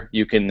clear,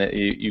 you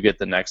get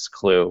the next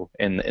clue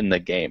in the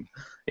game.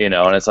 And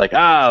it's like,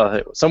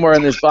 somewhere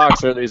in this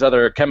box are these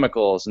other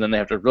chemicals, and then they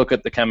have to look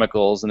at the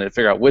chemicals and they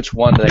figure out which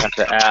one they have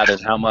to add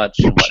and how much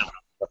and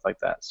stuff like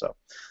that. So,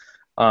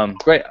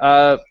 great.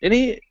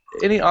 Any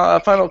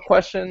final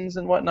questions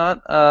and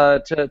whatnot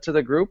to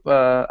the group?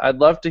 I'd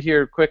love to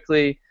hear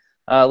quickly,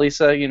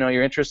 Lisa,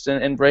 your interest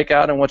in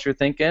Breakout and what you're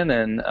thinking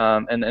and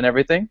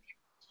everything.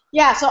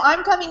 Yeah, so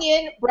I'm coming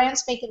in brand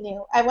spanking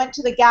new. I went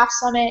to the GAF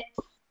Summit,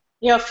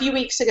 a few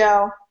weeks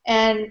ago,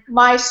 and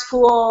my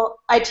school,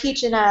 I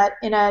teach in a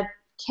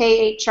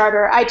K-8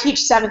 charter. I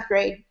teach 7th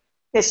grade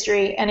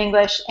history and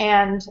English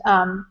and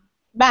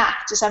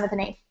math to 7th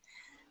and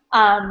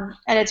 8th.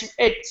 And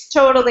it's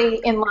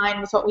totally in line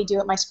with what we do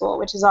at my school,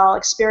 which is all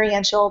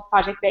experiential,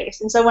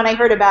 project-based. And so when I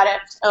heard about it,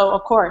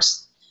 of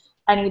course,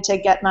 I need to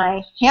get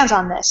my hands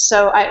on this.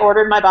 So I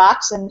ordered my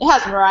box, and it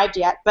hasn't arrived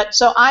yet. But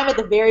so I'm at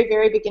the very,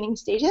 very beginning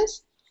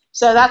stages.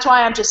 So that's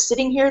why I'm just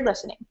sitting here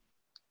listening.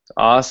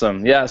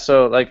 Awesome. Yeah,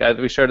 so like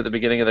we shared at the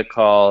beginning of the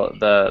call,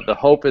 the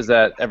hope is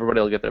that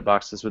everybody will get their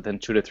boxes within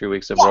 2 to 3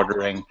 weeks of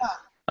ordering.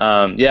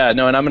 And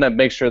I'm going to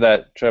make sure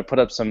that to put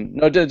up some.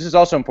 No, this is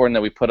also important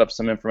that we put up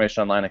some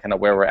information online on kind of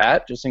where we're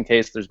at, just in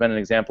case there's been an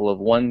example of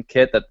one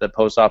kit that the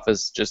post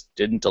office just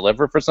didn't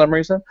deliver for some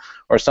reason,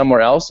 or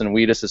somewhere else, and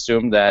we just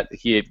assumed that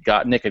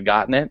Nick had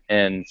gotten it,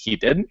 and he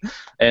didn't,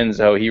 and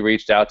so he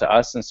reached out to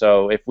us, and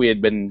so if we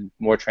had been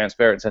more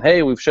transparent and said,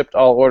 hey, we've shipped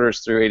all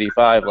orders through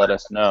 85, let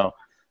us know.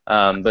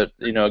 But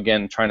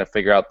again, trying to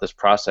figure out this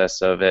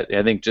process of it.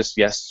 I think just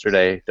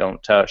yesterday,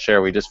 don't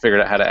share, we just figured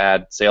out how to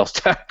add sales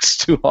tax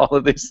to all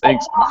of these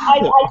things.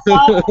 I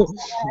saw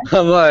that.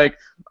 I'm like,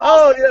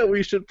 oh yeah,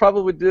 we should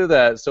probably do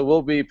that. So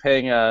we'll be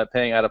paying out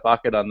of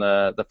pocket on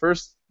the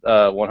first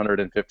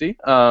 150.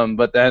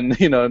 But then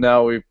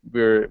now we're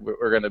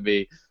going to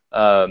be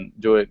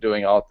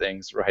doing all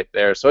things right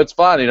there. So it's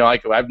fun.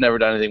 I've never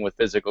done anything with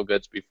physical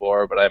goods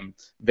before, but I'm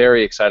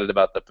very excited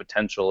about the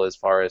potential as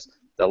far as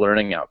the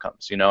learning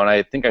outcomes, and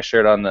I think I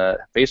shared on the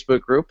Facebook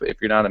group. If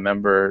you're not a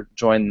member,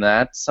 join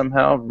that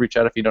somehow. Reach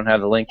out if you don't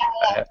have the link.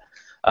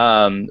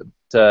 But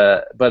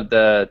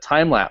the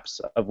time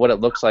lapse of what it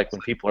looks like when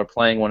people are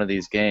playing one of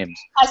these games.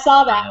 I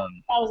saw that.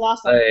 That was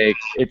awesome.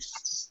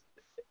 It's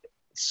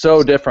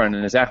so different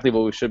and exactly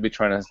what we should be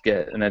trying to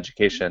get in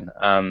education.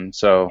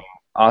 So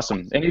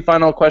awesome. Any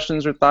final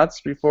questions or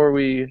thoughts before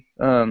we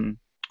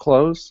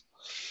close?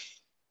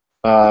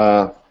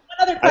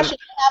 Another question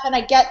I have, and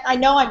I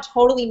know I'm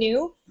totally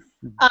new.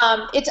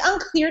 It's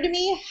unclear to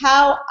me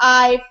how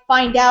I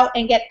find out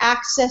and get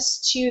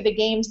access to the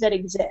games that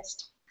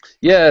exist.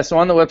 Yeah, so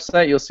on the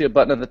website you'll see a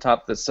button at the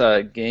top that's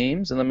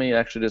games, and let me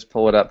actually just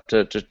pull it up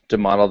to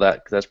model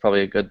that, because that's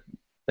probably a good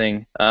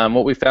thing.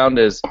 What we found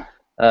is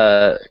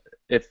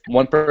if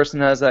one person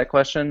has that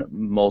question,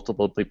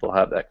 multiple people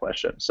have that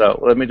question. So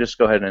let me just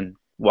go ahead and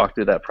walk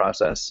through that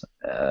process.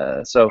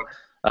 On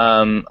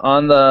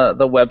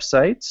the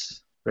website,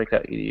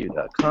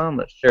 breakoutedu.com.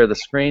 Let's share the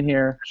screen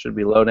here. Should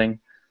be loading.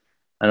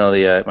 I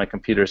know my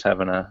computer's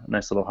having a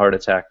nice little heart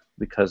attack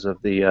because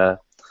of the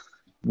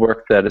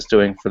work that it's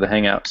doing for the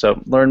Hangout.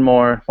 So learn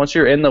more. Once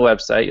you're in the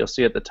website, you'll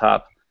see at the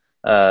top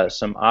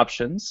some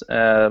options.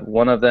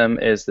 One of them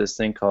is this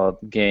thing called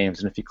Games,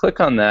 and if you click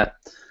on that,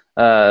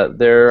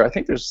 I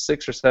think there's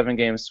 6 or 7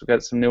 games. We've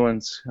got some new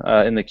ones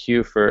in the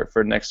queue for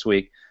next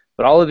week.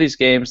 But all of these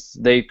games,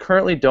 they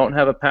currently don't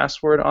have a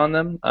password on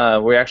them.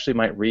 We actually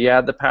might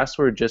re-add the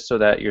password just so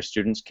that your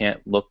students can't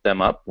look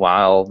them up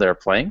while they're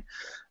playing.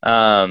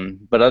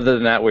 But other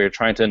than that, we're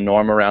trying to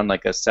norm around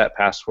like a set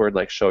password,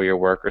 like show your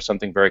work or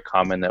something very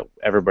common that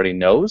everybody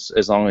knows,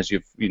 as long as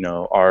you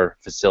are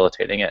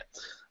facilitating it.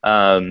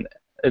 And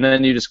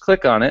then you just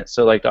click on it.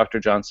 So like Dr.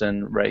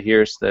 Johnson right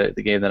here is the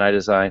game that I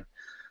designed,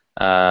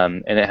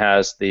 and it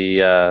has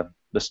the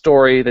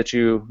story that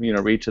you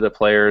read to the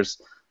players.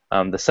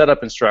 The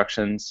setup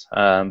instructions,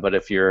 but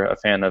if you're a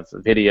fan of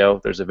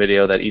video, there's a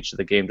video that each of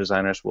the game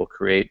designers will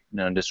create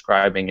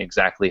describing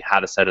exactly how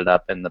to set it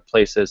up and the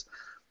places,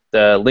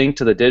 the link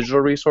to the digital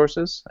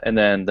resources, and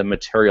then the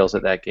materials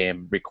that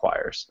game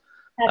requires.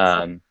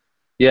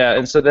 Yeah,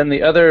 and so then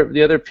the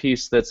other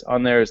piece that's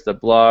on there is the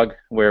blog,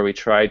 where we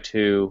try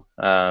to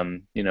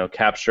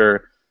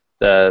capture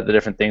the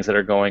different things that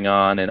are going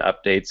on and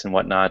updates and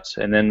whatnot.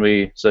 And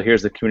then so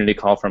here's the community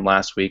call from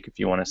last week if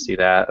you want to see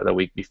that, or the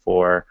week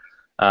before.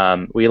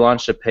 We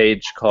launched a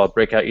page called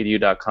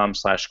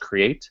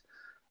breakoutedu.com/create.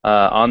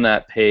 On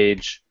that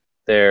page,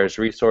 there's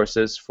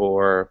resources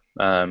for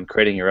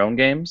creating your own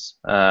games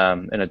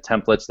and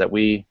templates that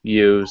we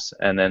use,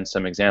 and then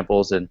some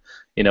examples. And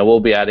we'll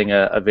be adding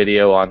a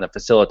video on the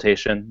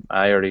facilitation.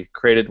 I already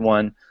created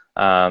one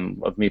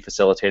of me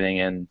facilitating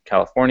in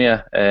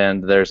California,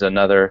 and there's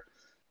another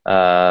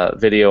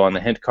video on the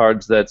hint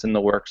cards that's in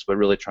the works, but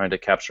really trying to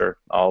capture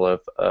all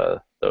of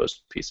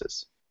those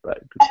pieces.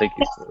 take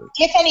you through.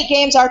 If any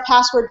games are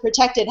password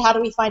protected, how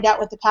do we find out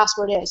what the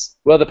password is?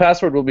 Well, the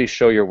password will be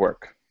show your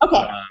work.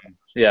 Okay.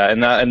 Yeah,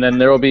 and then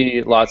there will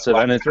be lots of,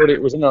 and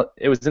it was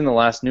in the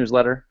last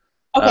newsletter.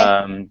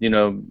 Okay.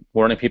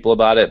 Warning people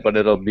about it, but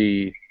it'll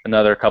be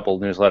another couple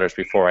newsletters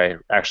before I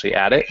actually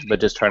add it, but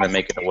just trying to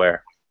make it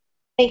aware.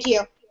 Thank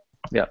you.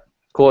 Yeah.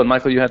 Cool. And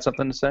Michael, you had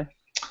something to say?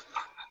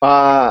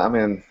 I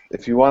mean,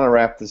 if you want to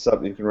wrap this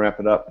up, you can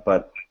wrap it up,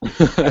 but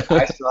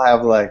I still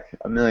have like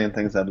a million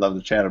things I'd love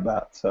to chat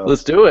about. So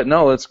let's do it.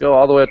 No, let's go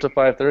all the way up to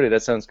 5:30.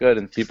 That sounds good,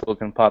 and people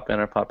can pop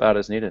in or pop out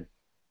as needed.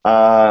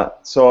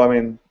 So I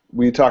mean,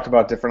 we talked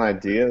about different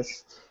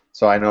ideas.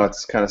 So I know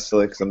it's kind of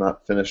silly because I'm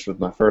not finished with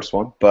my first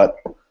one, but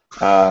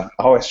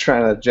always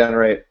trying to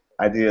generate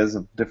ideas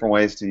of different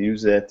ways to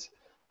use it.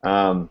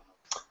 I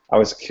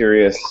was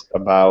curious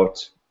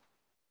about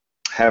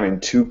having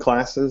two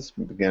classes,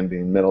 again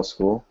being middle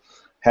school,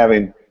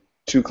 having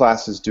two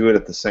classes do it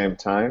at the same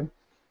time.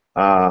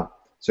 So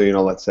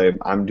let's say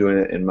I'm doing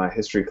it in my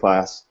history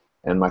class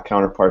and my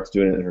counterpart's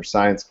doing it in her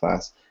science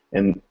class,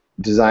 and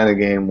design a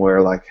game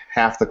where like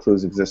half the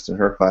clues exist in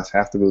her class,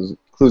 half the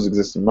clues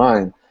exist in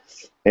mine,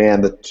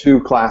 and the two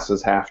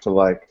classes have to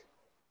like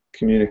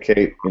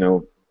communicate,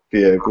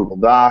 via Google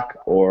Doc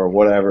or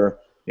whatever,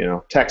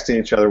 texting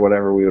each other,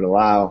 whatever we would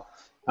allow.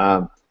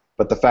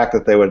 But the fact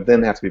that they would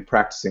then have to be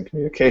practicing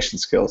communication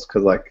skills,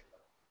 because like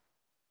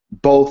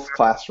both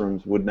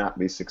classrooms would not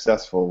be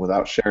successful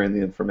without sharing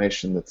the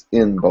information that's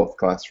in both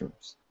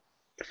classrooms.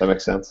 Does that make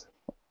sense?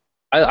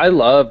 I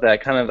love that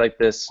kind of like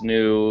this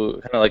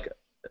new kind of like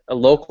a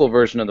local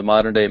version of the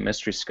modern day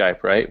mystery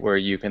Skype, right? Where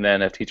you can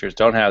then, if teachers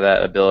don't have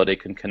that ability,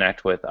 can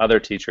connect with other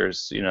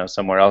teachers,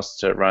 somewhere else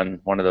to run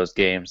one of those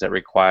games that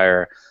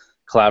require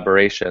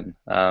collaboration.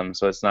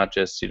 So it's not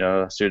just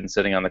a student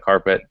sitting on the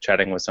carpet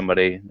chatting with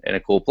somebody in a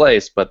cool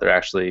place, but they're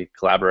actually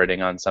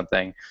collaborating on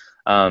something.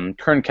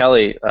 Kern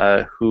Kelly,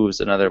 who's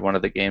another one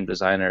of the game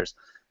designers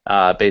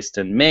based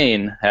in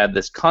Maine, had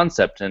this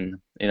concept, and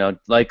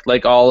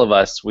like all of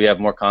us, we have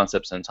more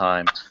concepts in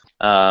time.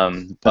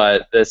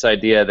 But this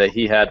idea that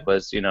he had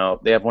was,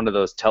 they have one of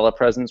those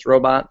telepresence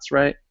robots,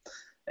 right?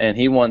 And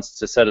he wants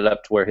to set it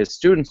up to where his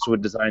students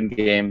would design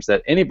games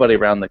that anybody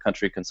around the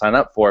country can sign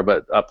up for,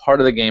 but a part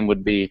of the game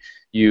would be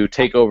you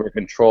take over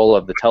control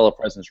of the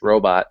telepresence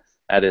robot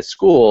at his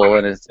school,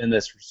 and it's in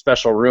this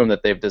special room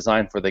that they've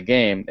designed for the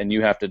game, and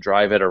you have to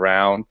drive it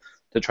around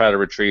to try to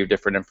retrieve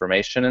different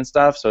information and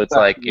stuff. So it's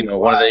like,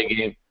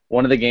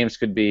 one of the games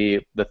could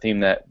be the theme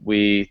that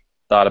we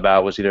thought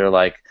about was either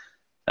like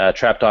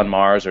trapped on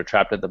Mars or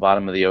trapped at the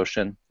bottom of the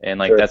ocean, and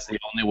like that's the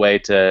only way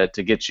to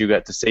get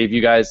to save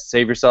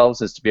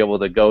yourselves is to be able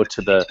to go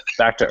to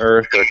back to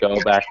Earth or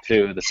go back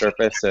to the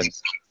surface and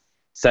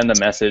send a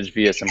message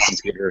via some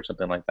computer or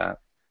something like that.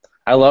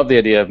 I love the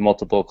idea of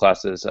multiple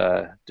classes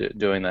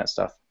doing that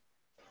stuff.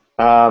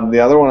 The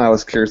other one I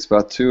was curious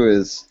about too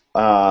is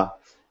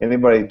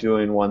anybody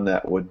doing one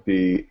that would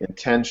be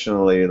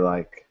intentionally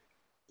like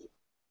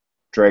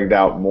dragged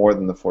out more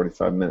than the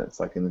 45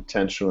 minutes, like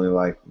intentionally,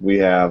 like we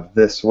have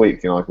this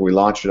week, like we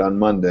launch it on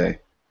Monday,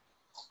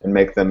 and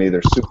make them either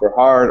super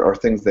hard or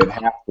things they'd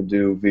have to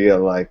do via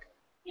like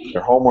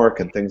their homework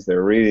and things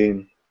they're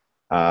reading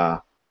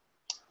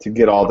to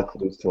get all the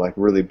clues to like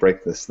really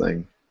break this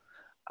thing.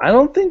 I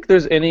don't think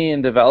there's any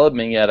in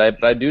development yet.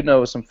 I do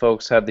know some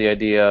folks have the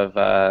idea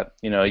of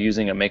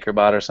using a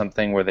MakerBot or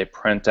something where they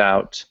print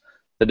out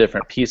the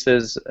different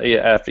pieces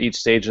after each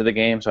stage of the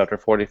game, so after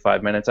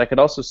 45 minutes. I could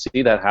also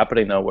see that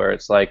happening, though, where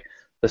it's like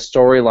the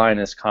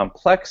storyline is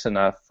complex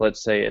enough,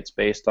 let's say it's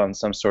based on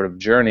some sort of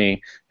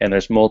journey, and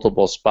there's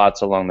multiple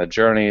spots along the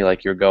journey,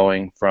 like you're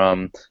going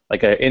from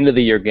like an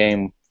end-of-the-year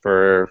game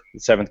for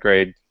 7th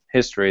grade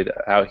history,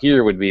 out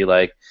here would be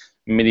like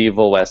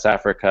medieval West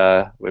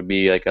Africa would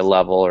be like a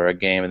level or a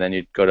game, and then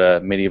you'd go to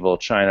medieval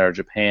China or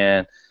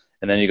Japan,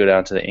 and then you go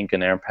down to the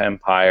Incan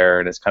Empire,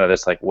 and it's kind of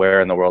this like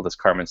where in the world is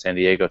Carmen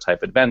Sandiego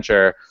type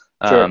adventure.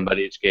 Sure. But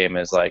each game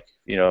is like,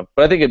 but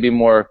I think it'd be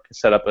more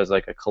set up as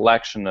like a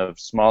collection of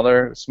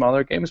smaller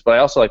games. But I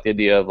also like the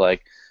idea of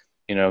like,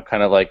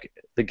 kind of like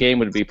the game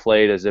would be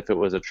played as if it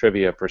was a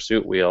trivia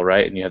pursuit wheel,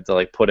 right? And you have to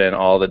like put in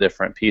all the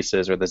different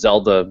pieces, or the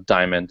Zelda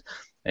diamond,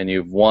 and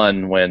you've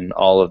won when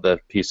all of the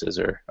pieces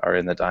are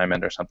in the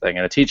diamond or something.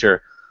 And a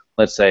teacher,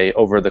 let's say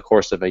over the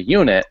course of a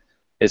unit,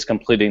 is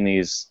completing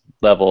these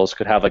levels,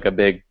 could have like a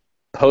big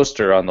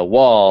poster on the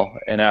wall,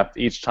 and after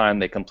each time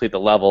they complete the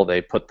level,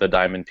 they put the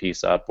diamond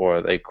piece up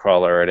or they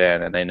crawler it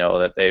in, and they know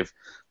that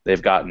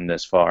they've gotten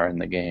this far in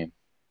the game.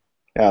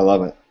 Yeah, I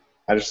love it.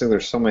 I just think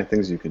there's so many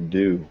things you can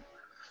do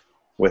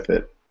with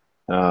it.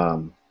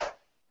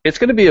 It's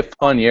going to be a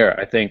fun year,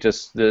 I think,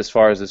 just as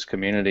far as this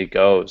community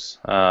goes,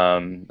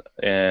 and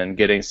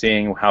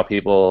seeing how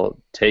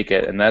people take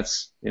it, and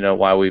that's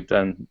why we've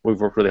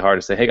worked really hard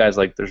to say, hey guys,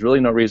 like there's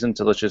really no reason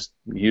to let's just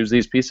use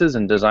these pieces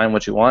and design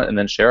what you want and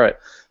then share it.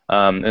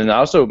 And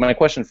also, my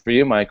question for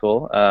you,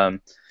 Michael,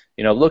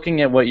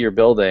 looking at what you're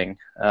building,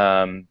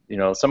 some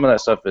of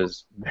that stuff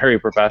is very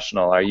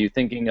professional. Are you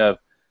thinking of,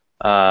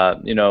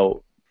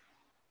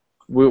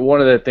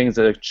 one of the things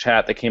that a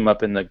chat that came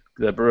up in the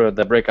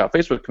Breakout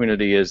Facebook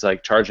community is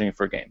like charging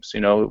for games.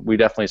 We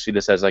definitely see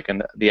this as like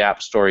the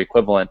App Store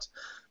equivalent.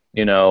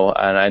 And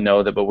I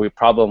know that, but we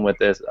problem with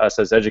this, us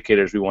as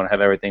educators, we want to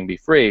have everything be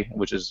free,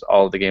 which is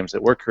all of the games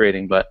that we're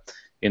creating. But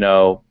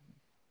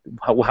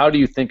how do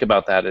you think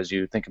about that as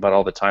you think about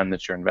all the time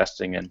that you're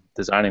investing in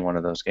designing one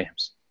of those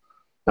games?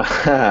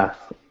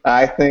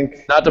 I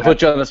think, not to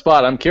put you on the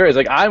spot, I'm curious.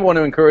 Like, I want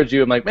to encourage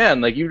you. I'm like, man,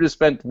 like you just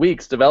spent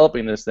weeks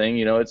developing this thing.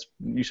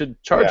 You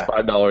should charge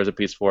 $5 a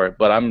piece for it.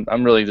 But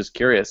I'm really just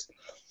curious.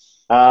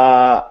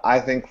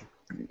 I think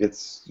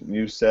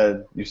you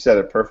said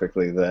it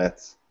perfectly.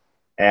 That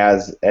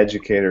as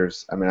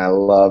educators, I mean, I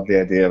love the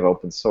idea of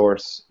open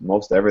source.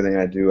 Most everything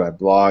I do, I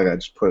blog. I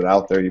just put it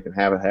out there. You can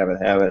have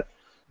it.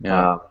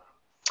 Yeah.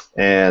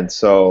 And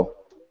so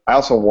I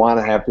also want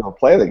to have people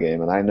play the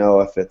game, and I know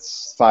if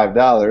it's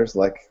 $5,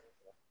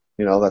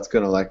 that's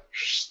gonna like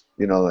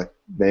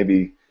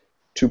maybe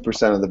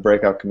 2% of the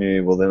Breakout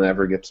community will then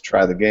ever get to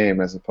try the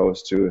game, as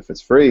opposed to if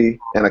it's free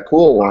and a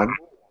cool one,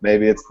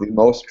 maybe it's the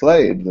most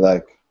played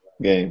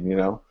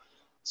game,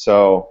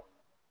 So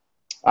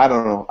I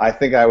don't know. I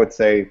think I would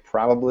say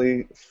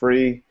probably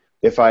free.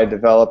 If I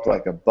developed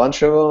like a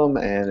bunch of them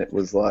and it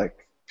was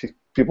like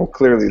people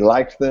clearly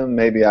liked them,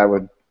 maybe I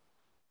would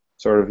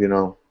sort of,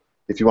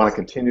 if you want to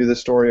continue the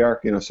story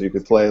arc, so you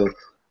could play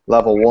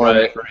level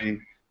 1 free,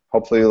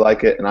 hopefully you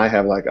like it, and I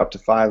have like up to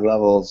 5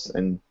 levels,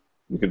 and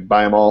you could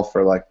buy them all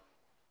for like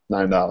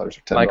 $9 or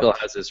 $10. Michael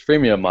has his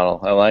freemium model.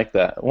 I like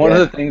that. One of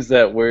the things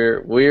that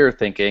we're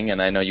thinking,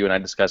 and I know you and I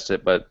discussed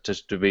it, but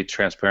just to be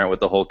transparent with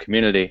the whole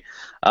community,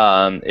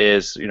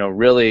 is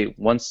really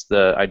once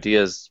the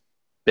idea is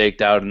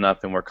baked out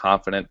enough and we're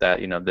confident that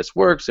this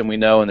works and we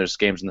know and there's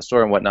games in the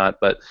store and whatnot,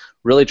 but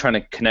really trying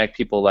to connect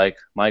people like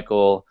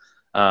Michael,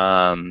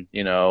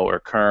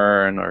 or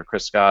Kern or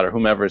Chris Scott or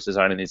whomever is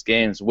designing these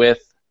games with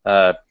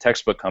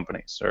textbook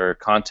companies or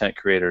content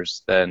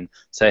creators, then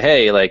say,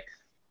 hey, like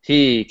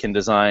he can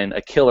design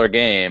a killer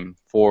game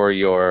for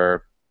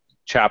your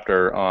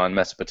chapter on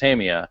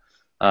Mesopotamia.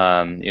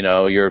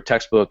 Your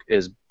textbook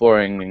is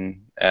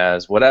boring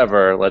as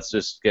whatever. Let's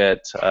just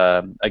get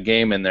a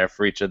game in there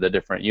for each of the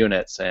different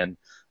units, and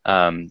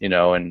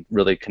and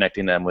really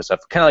connecting them with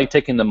stuff. Kind of like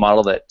taking the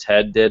model that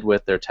TED did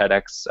with their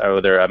TEDx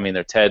or their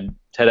TED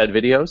Ed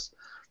videos,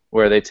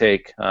 where they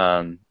take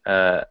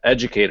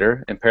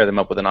educator and pair them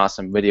up with an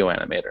awesome video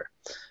animator.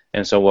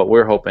 And so what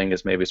we're hoping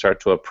is maybe start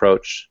to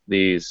approach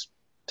these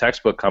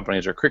textbook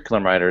companies or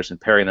curriculum writers and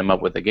pairing them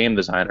up with a game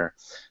designer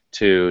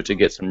to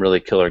get some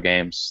really killer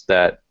games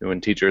that when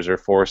teachers are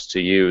forced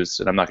to use,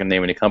 and I'm not going to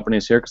name any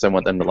companies here because I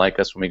want them to like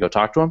us when we go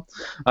talk to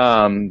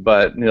them,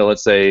 but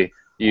let's say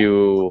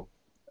you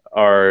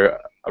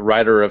are a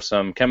writer of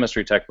some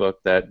chemistry textbook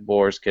that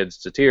bores kids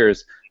to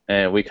tears,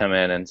 and we come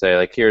in and say,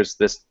 like, here's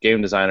this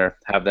game designer,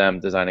 have them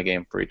design a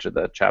game for each of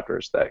the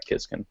chapters that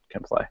kids can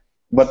play.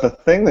 But the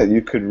thing that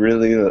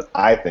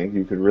I think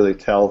you could really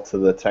tell to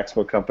the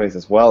textbook companies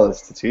as well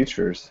as to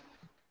teachers,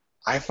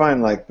 I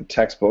find like the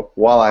textbook,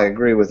 while I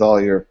agree with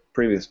all your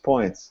previous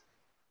points,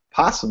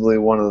 possibly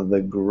one of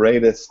the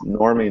greatest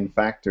norming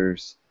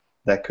factors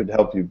that could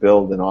help you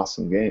build an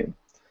awesome game.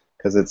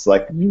 Because it's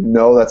like,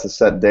 that's a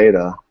set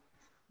data.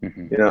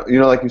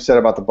 Mm-hmm. Like you said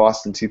about the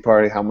Boston Tea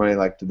Party, how many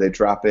did they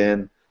drop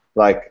in?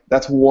 Like,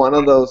 that's one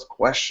of those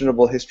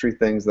questionable history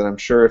things that I'm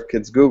sure if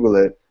kids Google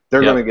it,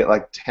 they're going to get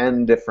like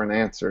 10 different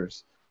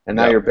answers. And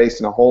now you're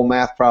basing a whole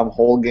math problem,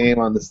 whole game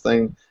on this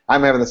thing.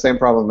 I'm having the same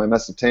problem with my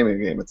Mesopotamia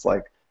game. It's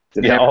like,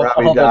 did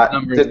Hammurabi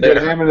die?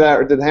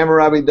 Did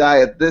Hammurabi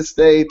die at this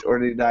date, or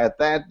did he die at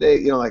that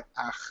date?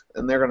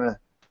 And they're gonna.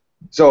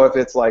 So if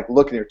it's like,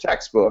 look in your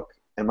textbook,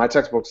 and my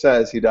textbook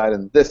says he died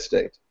in this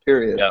date,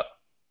 period. Yeah.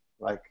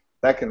 Like,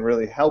 that can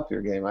really help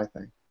your game, I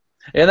think.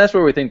 And that's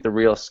where we think the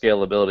real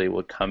scalability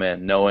would come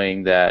in,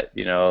 knowing that,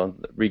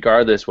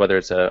 regardless whether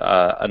it's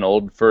an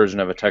old version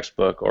of a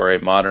textbook or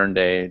a modern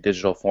day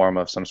digital form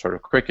of some sort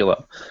of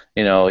curriculum,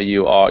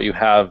 you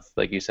have,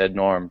 like you said,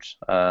 normed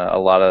a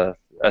lot of,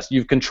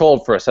 you've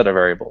controlled for a set of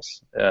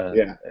variables,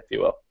 if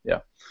you will. Yeah.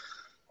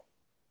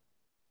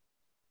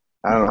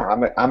 I don't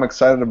know. I'm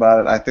excited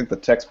about it. I think the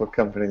textbook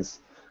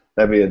companies,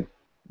 that'd be a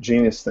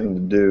genius thing to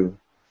do.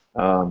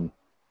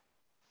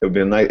 It would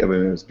be it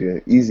would be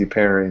an easy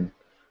pairing.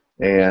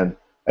 And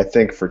I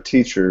think for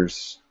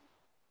teachers,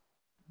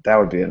 that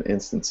would be an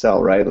instant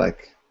sell, right?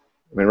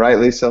 Right,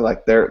 Lisa?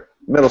 Like, their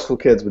middle school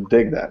kids would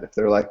dig that. If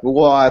they're like,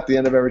 well, at the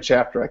end of every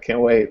chapter, I can't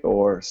wait,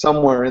 or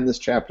somewhere in this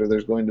chapter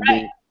there's going to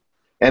be.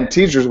 And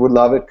teachers would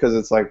love it because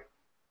it's like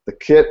the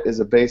kit is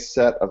a base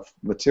set of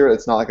material.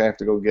 It's not like I have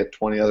to go get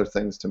 20 other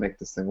things to make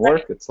this thing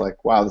work. It's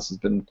like, wow, this has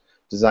been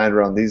designed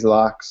around these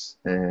locks,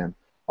 and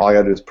all I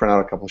got to do is print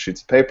out a couple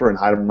sheets of paper and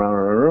hide them around in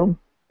a room.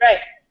 Right.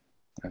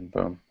 And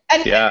boom.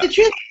 And the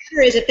truth of the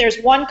matter is, if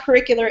there's one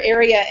curricular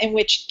area in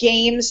which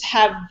games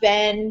have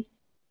been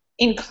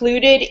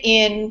included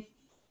in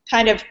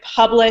kind of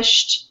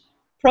published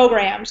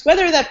programs,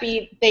 whether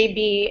they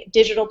be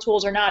digital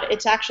tools or not,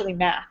 it's actually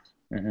math.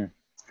 Mm-hmm.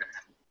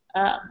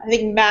 I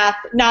think math,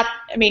 not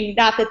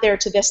that they're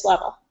to this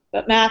level,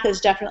 but math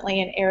is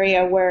definitely an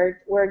area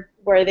where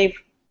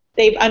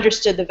they've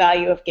understood the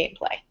value of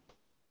gameplay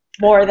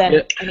more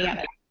than any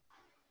other.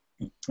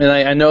 And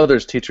I know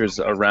there's teachers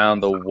around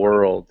the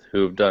world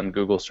who've done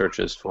Google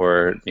searches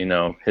for,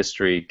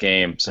 history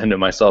games, and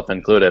myself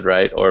included,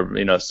 right?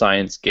 Or,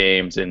 science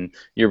games, and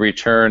your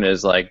return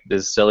is like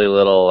this silly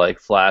little like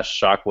flash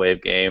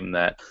shockwave game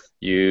that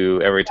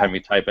every time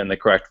you type in the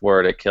correct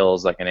word, it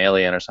kills like an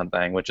alien or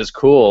something, which is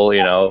cool,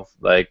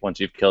 like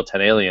once you've killed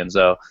 10 aliens,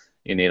 though,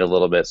 you need a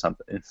little bit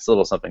something, it's a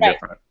little something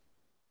different.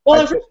 Well,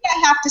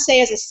 I have to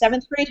say, as a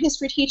 7th grade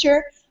history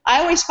teacher,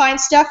 I always find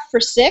stuff for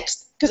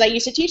 6th, because I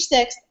used to teach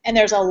 6th, and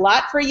there's a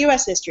lot for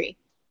U.S. history.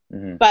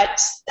 Mm-hmm.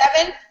 But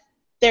 7th,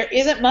 there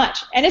isn't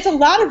much. And it's a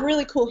lot of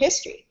really cool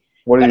history.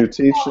 What do you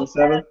teach in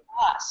 7th?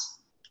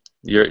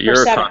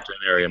 Your content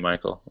area,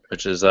 Michael,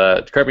 which is,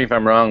 correct me if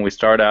I'm wrong, we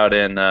start out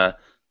in the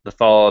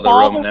fall of the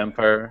Roman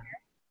Empire.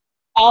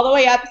 All the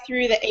way up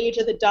through the age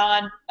of the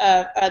dawn,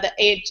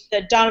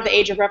 the dawn of the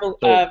age of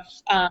revolution.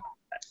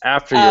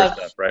 After your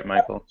stuff, right,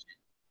 Michael?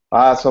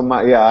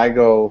 I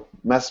go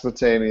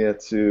Mesopotamia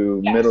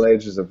to Middle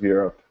Ages of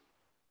Europe.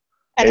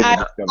 And I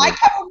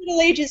cover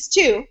Middle Ages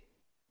too,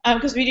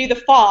 because we do the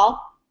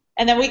fall,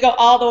 and then we go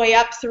all the way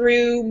up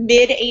through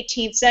mid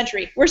 18th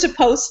century. We're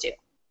supposed to.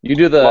 You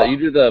do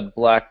the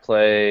Black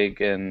Plague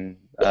and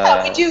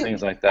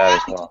things like that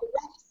as well. We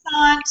do the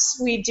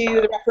Renaissance. We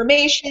do the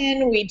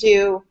Reformation. We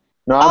do.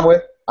 No,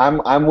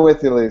 I'm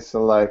with you, Lisa.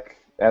 Like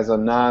as a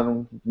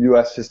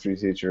non-U.S. history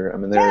teacher, I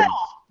mean there's.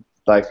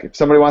 Like, if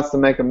somebody wants to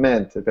make a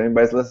mint, if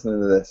anybody's listening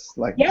to this,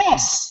 like,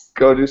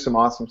 go do some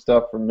awesome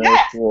stuff for middle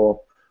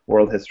school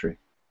world history.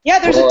 Yeah,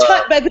 there's a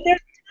ton, but there's a ton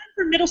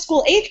for middle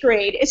school 8th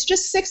grade. It's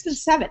just 6th and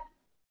 7th.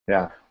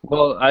 Yeah.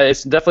 Well,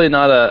 it's definitely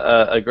not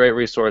a great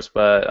resource,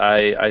 but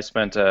I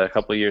spent a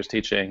couple of years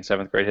teaching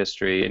 7th grade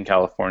history in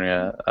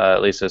California,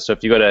 Lisa. So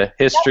if you go to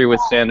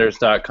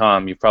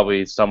historywithstandards.com, you've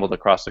probably stumbled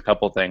across a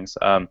couple things.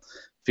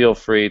 Feel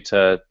free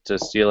to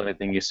steal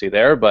anything you see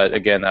there, but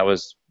again, that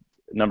was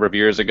a number of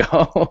years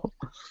ago.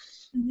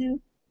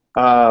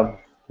 Mm-hmm.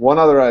 One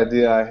other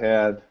idea I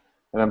had,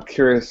 and I'm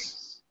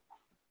curious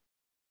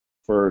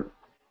for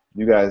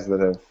you guys that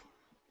have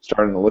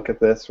started to look at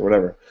this or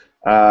whatever.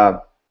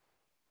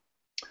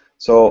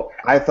 So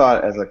I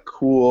thought as a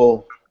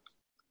cool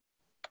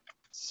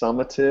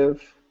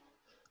summative,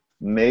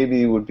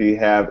 maybe would be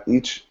have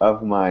each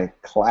of my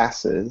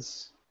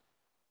classes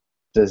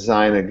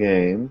design a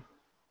game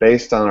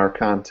based on our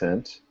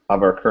content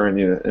of our current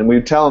unit, and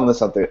we'd tell them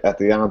this at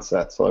the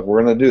onset. So like,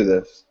 we're going to do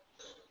this,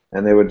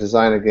 and they would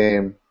design a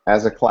game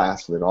as a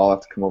class. So they'd all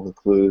have to come up with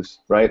clues,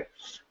 right?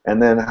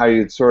 And then how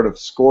you'd sort of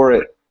score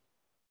it,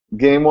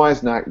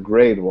 game-wise, not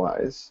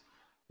grade-wise,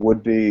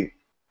 would be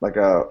like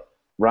a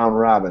round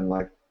robin.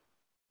 Like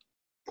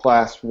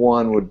class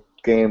 1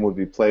 game would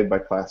be played by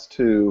class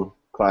 2.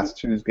 Class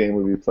 2's game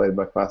would be played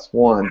by class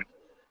 1,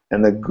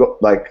 and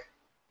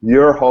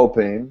you're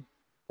hoping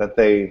that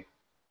they.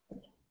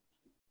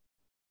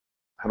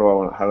 How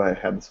do I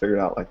have this figured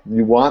out? Like,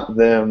 you want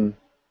them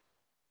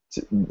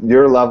to,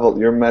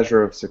 your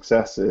measure of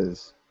success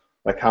is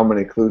like how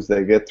many clues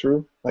they get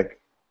through.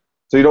 Like,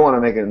 so you don't want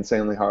to make it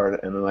insanely hard,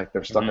 and then like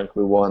they're stuck in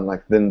clue 1.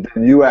 Like then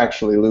you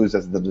actually lose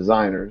as the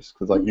designers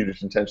because like you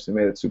just intentionally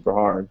made it super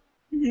hard.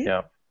 Mm-hmm.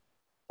 Yeah.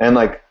 And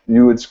like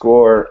you would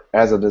score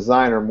as a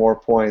designer more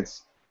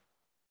points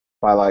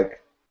by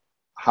like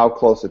how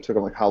close it took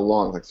them, like how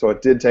long. Like so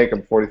it did take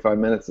them 45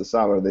 minutes to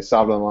solve it. Or they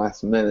solved it in the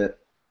last minute.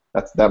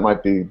 That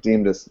might be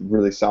deemed as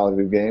really solid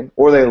good game.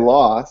 Or they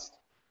lost,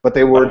 but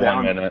they were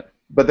down. 1 minute.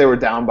 But they were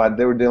down by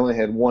they only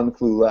had 1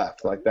 clue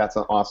left. Like that's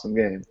an awesome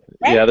game.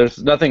 Yeah,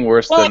 there's nothing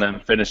worse than them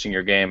finishing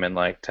your game in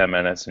like 10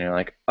 minutes, and you're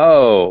like,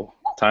 oh,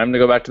 time to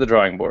go back to the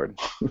drawing board.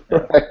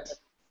 Right.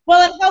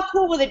 Well, and how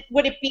cool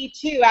would it be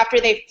too after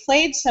they've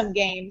played some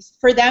games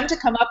for them to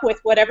come up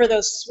with whatever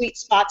those sweet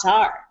spots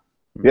are?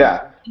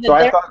 Yeah. So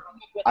I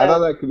thought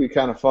that could be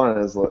kind of fun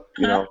as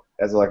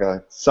as like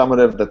a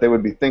summative that they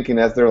would be thinking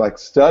as they're like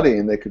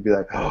studying. They could be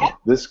like, oh,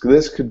 this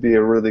could be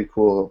a really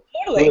cool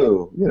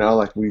clue.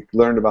 Like we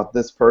learned about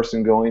this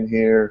person going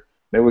here.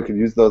 Maybe we could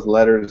use those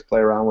letters,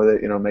 play around with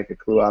it. Make a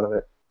clue out of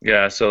it.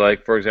 Yeah. So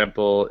like for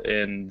example,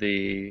 in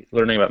the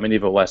learning about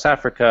medieval West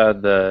Africa,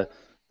 the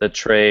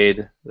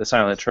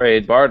silent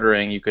trade,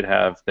 bartering, you could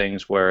have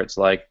things where it's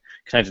like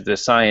connected to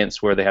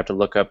science where they have to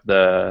look up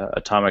the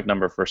atomic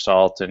number for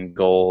salt and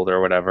gold or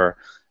whatever,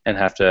 and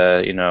have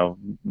to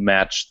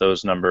match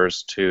those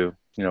numbers to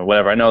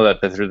whatever. I know that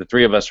the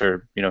three of us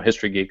are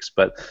history geeks,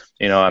 but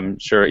I'm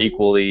sure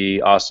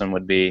equally awesome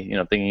would be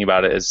thinking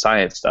about it as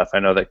science stuff. I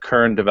know that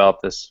Kern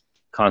developed this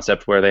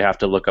concept where they have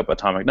to look up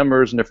atomic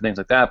numbers and different things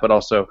like that, but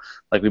also,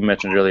 like we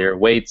mentioned earlier,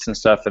 weights and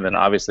stuff, and then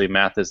obviously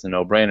math is the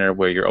no-brainer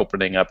where you're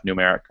opening up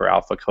numeric or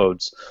alpha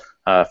codes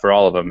for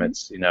all of them.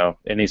 It's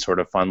any sort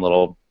of fun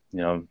little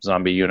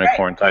zombie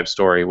unicorn type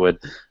story would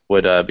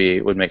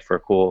make for a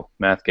cool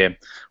math game.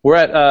 We're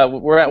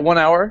at 1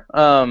 hour,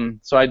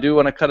 so I do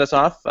want to cut us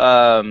off.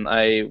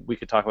 We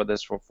could talk about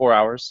this for 4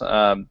 hours,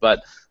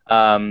 but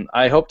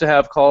I hope to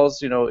have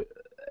calls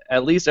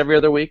at least every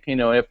other week,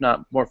 if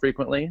not more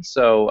frequently.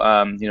 So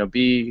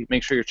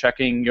make sure you're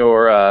checking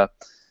your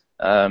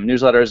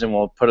newsletters, and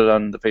we'll put it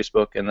on the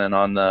Facebook and then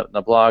on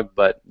the blog.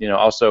 But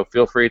also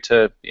feel free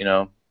to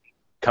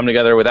come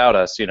together without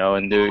us,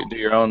 and do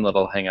your own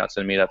little hangouts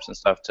and meetups and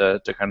stuff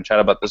to kind of chat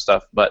about this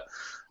stuff. But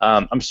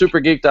I'm super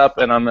geeked up,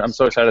 and I'm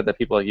so excited that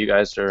people like you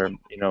guys are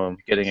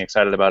getting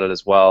excited about it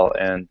as well.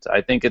 And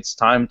I think it's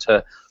time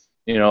to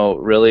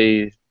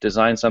really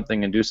design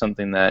something and do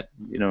something that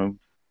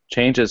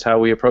changes how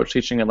we approach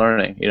teaching and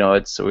learning.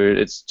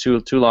 It's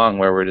too long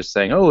where we're just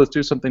saying, oh, let's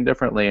do something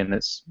differently, and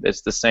it's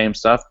the same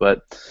stuff,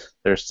 but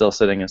they're still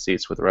sitting in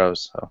seats with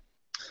rows. So.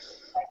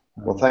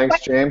 Well,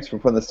 thanks, James, for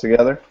putting this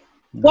together.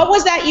 What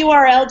was that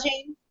URL,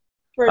 James,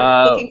 for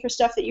looking for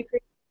stuff that you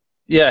created?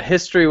 Yeah,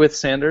 History with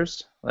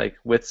Sanders, like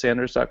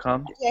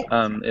withsanders.com,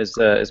 Okay.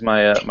 is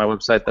my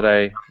website that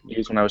I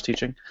used when I was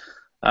teaching.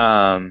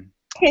 Okay,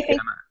 thank you.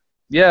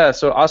 Yeah,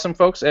 so awesome,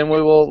 folks, and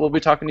we'll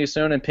be talking to you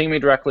soon. And ping me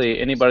directly,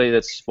 anybody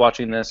that's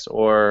watching this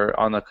or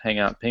on the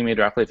Hangout, ping me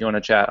directly if you want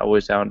to chat.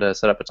 Always down to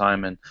set up a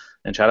time and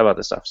chat about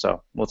this stuff.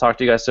 So we'll talk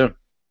to you guys soon.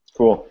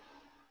 Cool.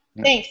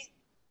 Thanks.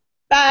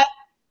 Bye.